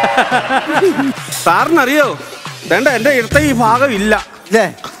പോയത്. സാറിനറിയോ, വേണ്ട എന്റെ ഇടത്ത ഈ ഭാഗം ഇല്ല.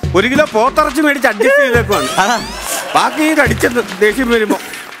 1 കിലോ പോത്തിറച്ചി മേടിച്ച് അഡ്ജസ്റ്റ് ചെയ്തേക്കുവാണ്. ബാക്കി കടിച്ചത് ദേഷ്യം വരുമ്പോ.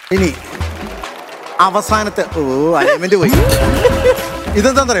 ഇനി അവസാനത്തെ അലൈൻമെന്റ് പോയി.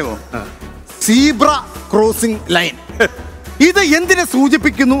 ഇതെന്താന്നറിയാമോ? Zebra crossing line. ഇത് എന്തിനെ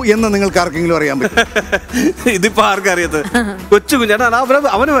സൂചിപ്പിക്കുന്നു എന്ന് നിങ്ങൾക്ക് ആർക്കെങ്കിലും അറിയാൻ പറ്റും? ഇതിപ്പോ ആർക്കറിയത്? കൊച്ചു കുഞ്ഞാ,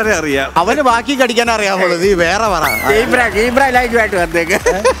 അവന് വരെ അറിയാം. അവന് ബാക്കി കടിക്കാൻ അറിയാമോ? നീ വേറെ പറ.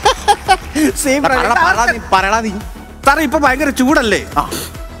 പറയടാ നീ. സാറേ ഇപ്പൊ ഭയങ്കര ചൂടല്ലേ?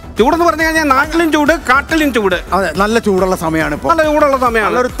 ചൂടെന്ന് പറഞ്ഞു കഴിഞ്ഞാൽ നാട്ടിലും ചൂട്, കാട്ടിലും ചൂട്. അതെ, നല്ല ചൂടുള്ള സമയമാണ് ഇപ്പൊ. നല്ല ചൂടുള്ള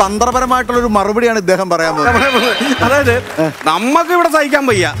സമയമാണ്. ഒരു തന്ത്രപരമായിട്ടുള്ള ഒരു മറുപടിയാണ് ഇദ്ദേഹം പറയാൻ പോകുന്നത്. അതായത് നമുക്ക് ഇവിടെ സഹിക്കാൻ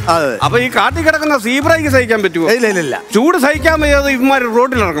വയ്യ. അപ്പൊ ഈ കാട്ടിൽ കിടക്കുന്ന സീബ്രയ്ക്ക് സഹിക്കാൻ പറ്റുമോ? ഇല്ല. ചൂട് സഹിക്കാൻ വയ്യാതെ ഇവന്മാർ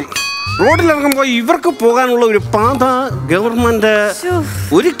റോഡിലിറങ്ങുമ്പോൾ ഇവർക്ക് പോകാനുള്ള ഒരു പാത ഗവൺമെന്റ്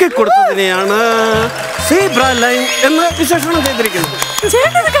ഒരുക്കി കൊടുത്തതിനെയാണ് സീബ്ര ലൈൻ എന്ന് വിശേഷണം ചെയ്തിരിക്കുന്നത്.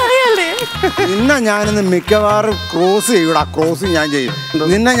 നിന്നെ ഞാനിന്ന് മിക്കവാറും ക്രോസ് ചെയ്യൂടാ. ക്രോസ് ഞാൻ ചെയ്യും.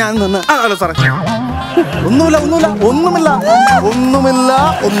 നിന്നെ ഞാൻ നിന്ന്. അല്ല സാറേ, ഒന്നുമില്ല.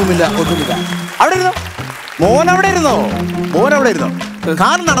 അവിടെ ഇരുന്നോ. മോൻ അവിടെ ഇരുന്നോ.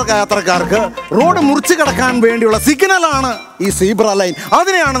 കാൽ യാത്രക്കാർക്ക് റോഡ് മുറിച്ച് കടക്കാൻ വേണ്ടിയുള്ള സിഗ്നലാണ് ഈ സീബ്ര ലൈൻ.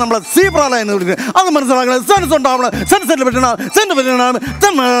 അതിനെയാണ് നമ്മൾ സീബ്ര ലൈൻ എന്ന് വിളിക്കുന്നത്. അത് മനസ്സിലാക്കണം. സെൻസ് ഉണ്ടാവണം.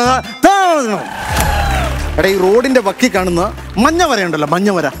 എടാ, ഈ റോഡിന്റെ വക്കി കാണുന്ന മഞ്ഞവര ഉണ്ടല്ലോ,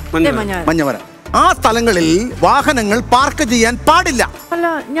 മഞ്ഞവര. ആ സ്ഥലങ്ങളിൽ വാഹനങ്ങൾ പാർക്ക് ചെയ്യാൻ പാടില്ല. അല്ല,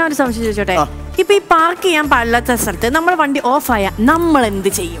 ഞാനൊരു സംശയം ചോദിച്ചോട്ടെ. ഇപ്പൊ ഈ പാർക്ക് ചെയ്യാൻ പാടില്ലാത്ത സ്ഥലത്ത് നമ്മൾ വണ്ടി ഓഫ് ആയാൽ നമ്മൾ എന്ത്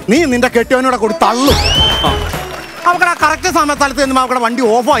ചെയ്യും? നീ നിന്റെ കെട്ടിയവനോടെ കൂടി തള്ളും. അവക്കടെ കറക്റ്റ് സമയത്ത് അവക്കടെ വണ്ടി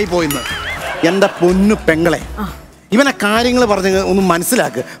ഓഫായി പോയിന്ന്. എന്റെ പൊന്നു പെങ്ങളെ, ഇവനെ കാര്യങ്ങൾ പറഞ്ഞ് ഒന്ന്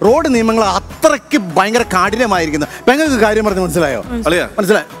മനസ്സിലാക്ക്. റോഡ് നിയമങ്ങൾ അത്രയ്ക്ക് ഭയങ്കര കാഠിന്യമായിരിക്കുന്നു. പെങ്ങൾക്ക് കാര്യം പറഞ്ഞ് മനസ്സിലായോ?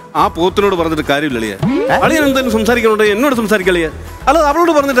 മനസ്സിലായി. ആ പോത്തിനോട് പറഞ്ഞിട്ട് കാര്യമില്ല. അളിയൻ എന്തെങ്കിലും സംസാരിക്കണോണ്ട് എന്നോട് സംസാരിക്കളിയ. അല്ല,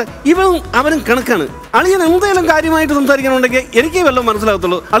 അവളോട് പറഞ്ഞിട്ട് അവനും കണക്കാണ്. അളിയൻ എന്തെങ്കിലും കാര്യമായിട്ട് സംസാരിക്കണുണ്ടെങ്കിൽ എനിക്ക് വല്ലതും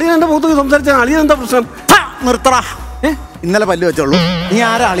മനസ്സിലാകത്തുള്ളൂ. അളിയൻ എന്റെ പോത്ത് സംസാരിച്ചാൽ അളിയൻ എന്താ പ്രശ്നം? നിർത്തടാ. ഇന്നലെ പല്ല് വെച്ചോളൂ. നീ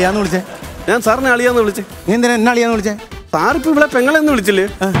ആരാ അളിയാന്ന് വിളിച്ചേ? ഞാൻ സാറിനെ അളിയാന്ന് വിളിച്ചേ. നീ എന്തിനാ എന്നെ അളിയാന്ന് വിളിച്ചേ? സാറിപ്പോ ഇവിടെ പെങ്ങളെന്ന് വിളിച്ചില്ലേ?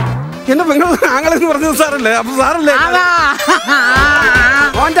 എന്റെ പെങ്ങൾ ആങ്ങളെന്ന് പറഞ്ഞത് സാറല്ലേ? അപ്പൊ സാറല്ലേ?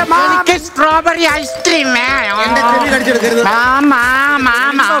 സ്ട്രോബെറി ഐസ്ക്രീം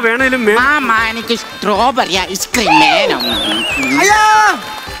വേണേലും എനിക്ക് സ്ട്രോബെറി ഐസ്ക്രീം വേണം.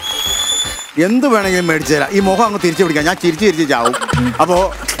 എന്ത് വേണമെങ്കിലും മേടിച്ചു തരാം. ഈ മുഖം അങ്ങ് തിരിച്ചു പിടിക്കാം. ഞാൻ ചിരിച്ച് ചാവും. അപ്പോ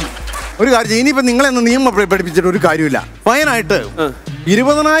ഒരു കാര്യം, ഇനിയിപ്പോ നിങ്ങളെ നിയമം പഠിപ്പിച്ചിട്ട് ഒരു കാര്യമില്ല. ഫൈനായിട്ട്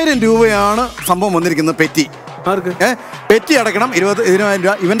 20,000 രൂപയാണ് സംഭവം വന്നിരിക്കുന്നത്. പെറ്റി പെറ്റി അടക്കണം. 20,000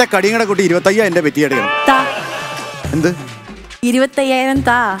 രൂപ. ഇവന്റെ കടിയും കൂടെ കൂട്ടി 25,000 പെറ്റി അടക്കണം. എന്ത് 25,000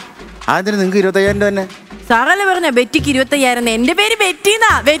 താ? അതിന് നിങ്ങൾക്ക് 25,000 തന്നെ സാറല്ലേ പറഞ്ഞ ബെറ്റിക്ക് 25,000. എന്റെ പേര്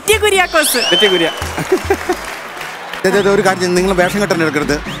ബെറ്റിന്നാ, ബെറ്റി കുര്യാക്കോസ്. ഒരു കാര്യം, നിങ്ങൾ വേഷം കെട്ടൻ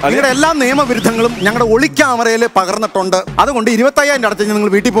എടുക്കരുത്. നിങ്ങളുടെ എല്ലാ നിയമവിരുദ്ധങ്ങളും ഞങ്ങളുടെ ഒളിക്യാമറയിൽ പകർന്നിട്ടുണ്ട്. അതുകൊണ്ട് 25,000 അടച്ചു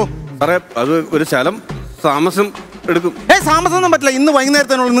നിങ്ങൾ വീട്ടിൽ പോ. സാറേ അത് ഒരു ശലം താമസം എടുക്കും. താമസം ഒന്നും പറ്റില്ല. ഇന്ന്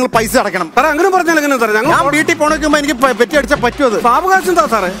വൈകുന്നേരത്തിനുള്ളിൽ നിങ്ങൾ പൈസ അടയ്ക്കണം. സാറേ അങ്ങനെ പറഞ്ഞാൽ എങ്ങനെ സാറേ? ഞാൻ വീട്ടിൽ പോണേക്കുമ്പോ എനിക്ക് പെറ്റി അടിച്ചാൽ പറ്റും. അത് സാവകാശം താ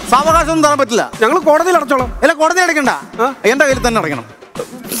സാറേ. സാവകാശം ഒന്നും തരാൻ പറ്റില്ല. ഞങ്ങൾ കോടതിയിൽ അടച്ചോളാം. അല്ല, കോടതി അടയ്ക്കണ്ട, എന്റെ കയ്യിൽ തന്നെ അടയ്ക്കണം.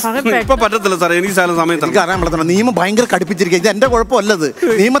 ഇപ്പൊ പറ്റത്തില്ല സാറേ, എനിക്ക് ശാലം സമയത്ത് എനിക്ക് അറിയാൻ പറ്റത്തില്ല. നിയമം ഭയങ്കര കടുപ്പിച്ചിരിക്കുക. ഇത് എന്റെ കുഴപ്പമല്ലത്,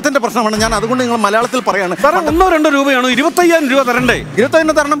 നിയമത്തിന്റെ പ്രശ്നമാണ്. ഞാൻ അതുകൊണ്ട് നിങ്ങൾ മലയാളത്തിൽ പറയാണ്. സാറേ 1-2 രൂപയാണോ? 25,000 രൂപ തരണ്ടേ?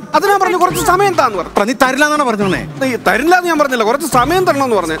 25,000 തരണം. അതിനാ പറഞ്ഞു കുറച്ച് സമയം താന്ന് പറഞ്ഞു. നീ തരില്ല എന്നാണ് പറഞ്ഞോണേ. തരില്ല എന്ന് ഞാൻ പറഞ്ഞില്ല, കുറച്ച് സമയം തരണം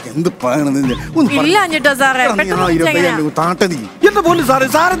എന്ന് പറഞ്ഞു. എന്ത് എന്റെ പോലും സാറേ,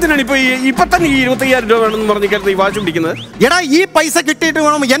 സാരത്തിനാണ് ഇപ്പൊ തന്നെ 25,000 രൂപ വേണമെന്ന് പറഞ്ഞിട്ട് ഈ വാശി പിടിക്കുന്നത്. എടാ, ഈ പൈസ കിട്ടിയിട്ട്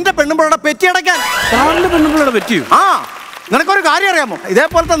വേണം എന്റെ പെണ്ണുമ്പോഴുടെ പെറ്റി അടയ്ക്കാൻ. പെണ്ണുമ്പോഴുടെ പെറ്റിയോ? ആ, നിനക്കൊരു കാര്യം അറിയാമോ?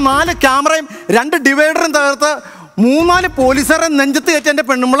 ഇതേപോലത്തെ 4 ക്യാമറയും 2 ഡിവൈഡറും തകർത്ത് 3-4 പോലീസുകാരെ നെഞ്ചത്ത് കയറ്റി എന്റെ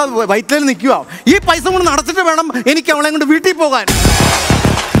പെണ്ണുമ്പള വയറ്റിൽ നിൽക്കുക. ഈ പൈസ കൊണ്ട് നടത്തിട്ട് വേണം എനിക്ക് അവളെ കൊണ്ട് വീട്ടിൽ പോകാൻ.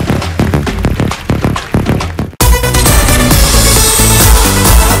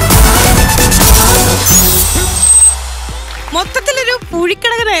 മൊത്തത്തിലൊരു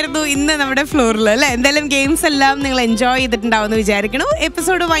പൂഴിക്കടകനായിരുന്നു ഇന്ന് നമ്മുടെ ഫ്ലോറിൽ അല്ലെ. എന്തായാലും ഗെയിംസ് എല്ലാം നിങ്ങൾ എൻജോയ് ചെയ്തിട്ടുണ്ടാവുമെന്ന് വിചാരിക്കണം.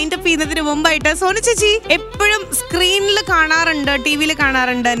 എപ്പിസോഡ് വൈൻഡ് അപ്പ് ചെയ്യുന്നതിന് മുമ്പായിട്ട് സോനു ചേച്ചി എപ്പോഴും സ്ക്രീനിൽ കാണാറുണ്ട്, ടിവിയിൽ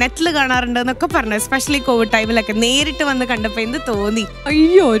കാണാറുണ്ട്, നെറ്റിൽ കാണാറുണ്ട് എന്നൊക്കെ പറഞ്ഞു. എസ്പെഷ്യലി കോവിഡ് ടൈമിലൊക്കെ നേരിട്ട് വന്ന് കണ്ടപ്പോൾ എന്ത് തോന്നി?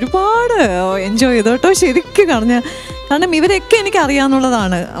 അയ്യോ, ഒരുപാട് എൻജോയ് ചെയ്തു കേട്ടോ. ശരിക്കും കാരണം ഇവരൊക്കെ എനിക്ക്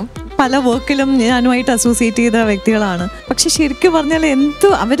അറിയാവുന്നതാണ്. പല വർക്കിലും ഞാനുമായിട്ട് അസോസിയേറ്റ് ചെയ്ത വ്യക്തികളാണ്. പക്ഷെ ശരിക്കും പറഞ്ഞാൽ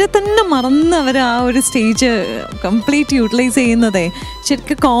അവരെ തന്നെ മറന്ന് അവർ ആ ഒരു സ്റ്റേജ് കംപ്ലീറ്റ് യൂട്ടിലൈസ് ചെയ്യുന്നതേ.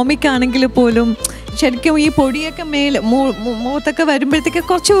 ശരിക്കും കോമിക് ആണെങ്കിൽ പോലും ശരിക്കും ഈ പൊടിയൊക്കെ മുഖത്തൊക്കെ വരുമ്പോഴത്തേക്ക്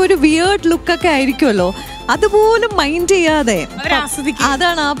കുറച്ച് ഒരു വിയേർഡ് ലുക്കൊക്കെ ആയിരിക്കുമല്ലോ, അതുപോലും മൈൻഡ് ചെയ്യാതെ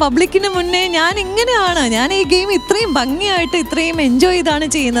അതാണ് ആ പബ്ലിക്കിന് മുന്നേ ഞാൻ ഈ ഗെയിം ഇത്രയും ഭംഗിയായിട്ട് ഇത്രയും എൻജോയ് ചെയ്താണ്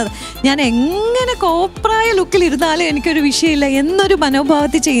ചെയ്യുന്നത്. ഞാൻ എങ്ങനെ കോപ്രായ ലുക്കിൽ ഇരുന്നാലും എനിക്കൊരു വിഷയമില്ല എന്നൊരു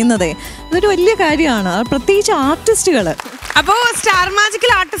മനോഭാവത്തിൽ ചെയ്യുന്നതേ അതൊരു വലിയ കാര്യമാണ്, പ്രത്യേകിച്ച് ആർട്ടിസ്റ്റുകൾ. അപ്പോ സ്റ്റാർ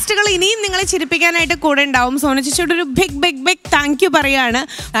മാജിക്കൽ ആർട്ടിസ്റ്റുകൾ ഇനിയും നിങ്ങളെ ചിരിപ്പിക്കാനായിട്ട് കൂടെ ഉണ്ടാവും. സോനു ചേച്ചിയോട് ഒരു ബിഗ് താങ്ക് യു പറയാണ്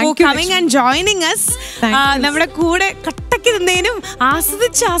കമ്മിങ് ആൻഡ് ജോയിനിങ് അസ്. നമ്മുടെ കൂടെ കട്ടക്ക് നിന്നതിനും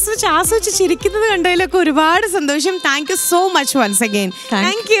ആസ്വദിച്ച് ചിരിക്കുന്നത് കണ്ടതിലൊക്കെ ഒരുപാട് സന്തോഷം. Thank you so much once again.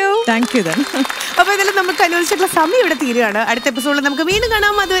 Thank you. അപ്പൊ ഇതിൽ നമുക്ക് അനുവദിച്ചിട്ടുള്ള സമയം ഇവിടെ തീരുകയാണ്. അടുത്ത എപ്പിസോഡിൽ നമുക്ക് വീണ്ടും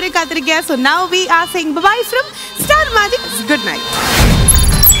കാണാം. അതുവരെ കാത്തിരിക്കുക. So now we are saying bye from star magic. Good night.